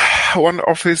Neeson, one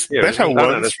of his better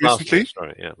ones recently.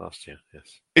 Last year,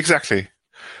 yes. Exactly.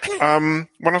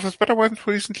 One of his better ones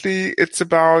recently. It's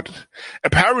about,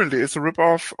 apparently it's a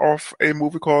ripoff of a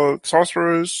movie called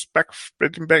Sorcerers,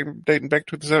 dating back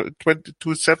to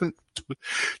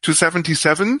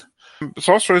 77.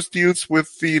 Sorcerers deals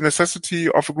with the necessity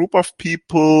of a group of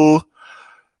people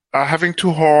having to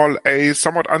haul a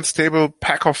somewhat unstable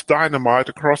pack of dynamite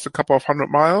across a couple of 100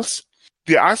 miles.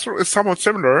 The Ice Road is somewhat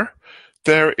similar.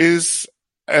 There is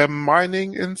a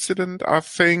mining incident, I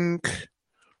think,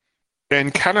 in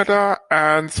Canada,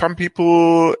 and some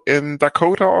people in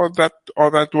Dakota or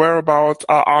that whereabouts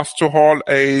are asked to haul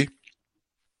a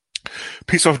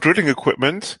piece of drilling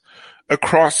equipment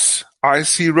across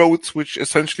icy roads, which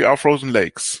essentially are frozen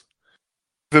lakes.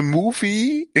 The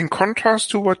movie, in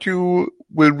contrast to what you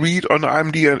will read on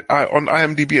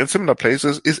IMDb and similar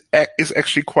places, is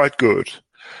actually quite good.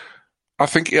 I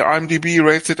think IMDb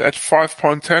rates it at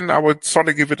 5.10. I would sort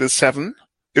of give it a 7,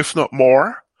 if not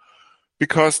more,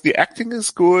 because the acting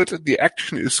is good. The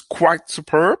action is quite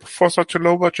superb for such a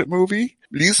low-budget movie.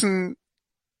 Leeson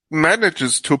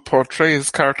manages to portray his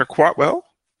character quite well,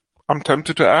 I'm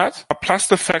tempted to add. Plus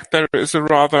the fact there is a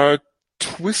rather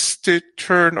twisted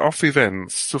turn of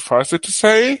events, suffice it to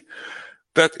say,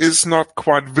 that is not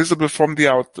quite visible from the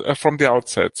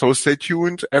outset. So stay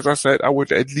tuned. As I said, I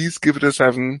would at least give it a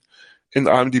 7 in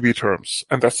IMDb terms.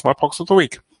 And that's my box of the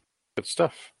week. Good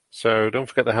stuff. So don't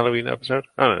forget the Halloween episode.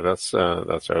 Oh no, that's a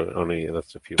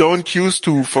few. Don't used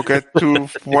to forget to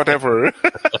whatever.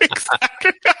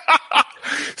 Exactly.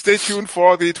 Stay tuned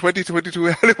for the 2022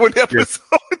 Halloween episode.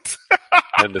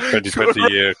 And the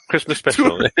 2020 Christmas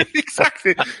special.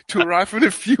 Exactly. To arrive in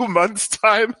a few months'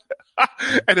 time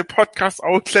at a podcast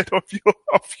outlet of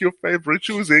your favorite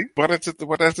choosing. What is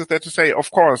it there to say?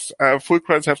 Of course, full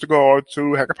credits have to go out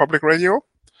to Hacker Public Radio.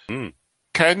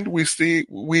 Ken, we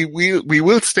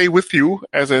will stay with you,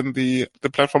 as in the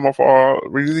platform of our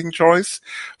releasing choice,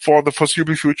 for the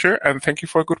foreseeable future, and thank you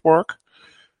for good work.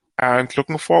 And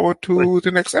looking forward to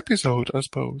the next episode, I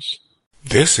suppose.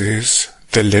 This is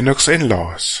the Linux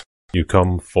In-Laws. You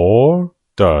come for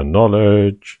the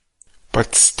knowledge,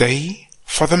 but stay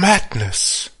for the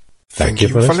madness. Thank you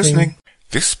for listening.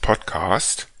 This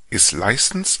podcast is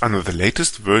licensed under the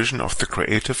latest version of the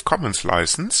Creative Commons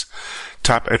license,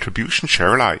 Type Attribution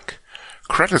Share Alike.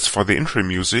 Credits for the intro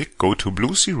music go to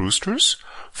Blue Sea Roosters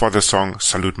for the song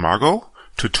Salute Margot,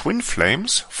 to Twin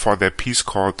Flames for their piece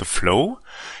called The Flow,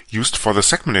 used for the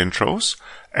segment intros,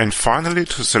 and finally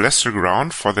to Celestial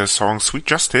Ground for their song Sweet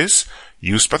Justice,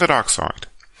 used by the dark side.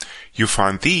 You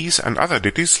find these and other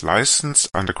ditties licensed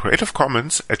under Creative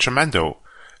Commons at Jamendo,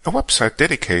 a website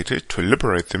dedicated to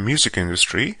liberate the music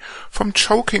industry from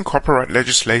choking copyright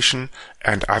legislation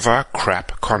and other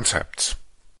crap concepts.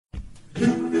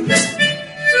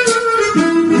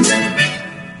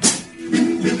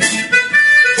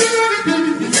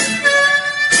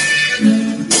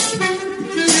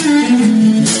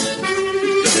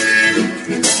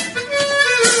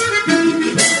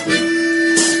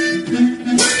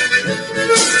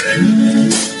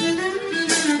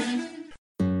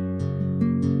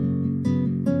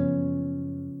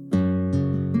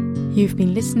 You've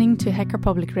been listening to Hacker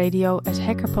Public Radio at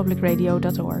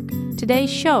hackerpublicradio.org.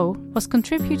 Today's show was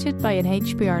contributed by an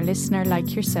HPR listener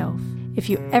like yourself. If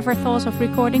you ever thought of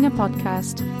recording a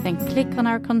podcast, then click on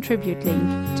our contribute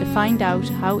link to find out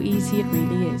how easy it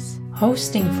really is.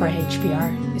 Hosting for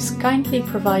HPR is kindly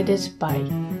provided by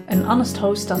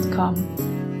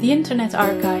anhonesthost.com, the Internet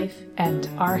Archive, and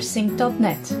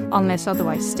rsync.net. Unless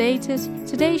otherwise stated,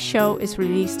 today's show is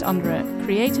released under a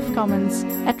Creative Commons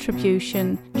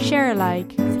Attribution Share Alike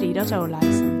 3.0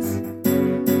 license.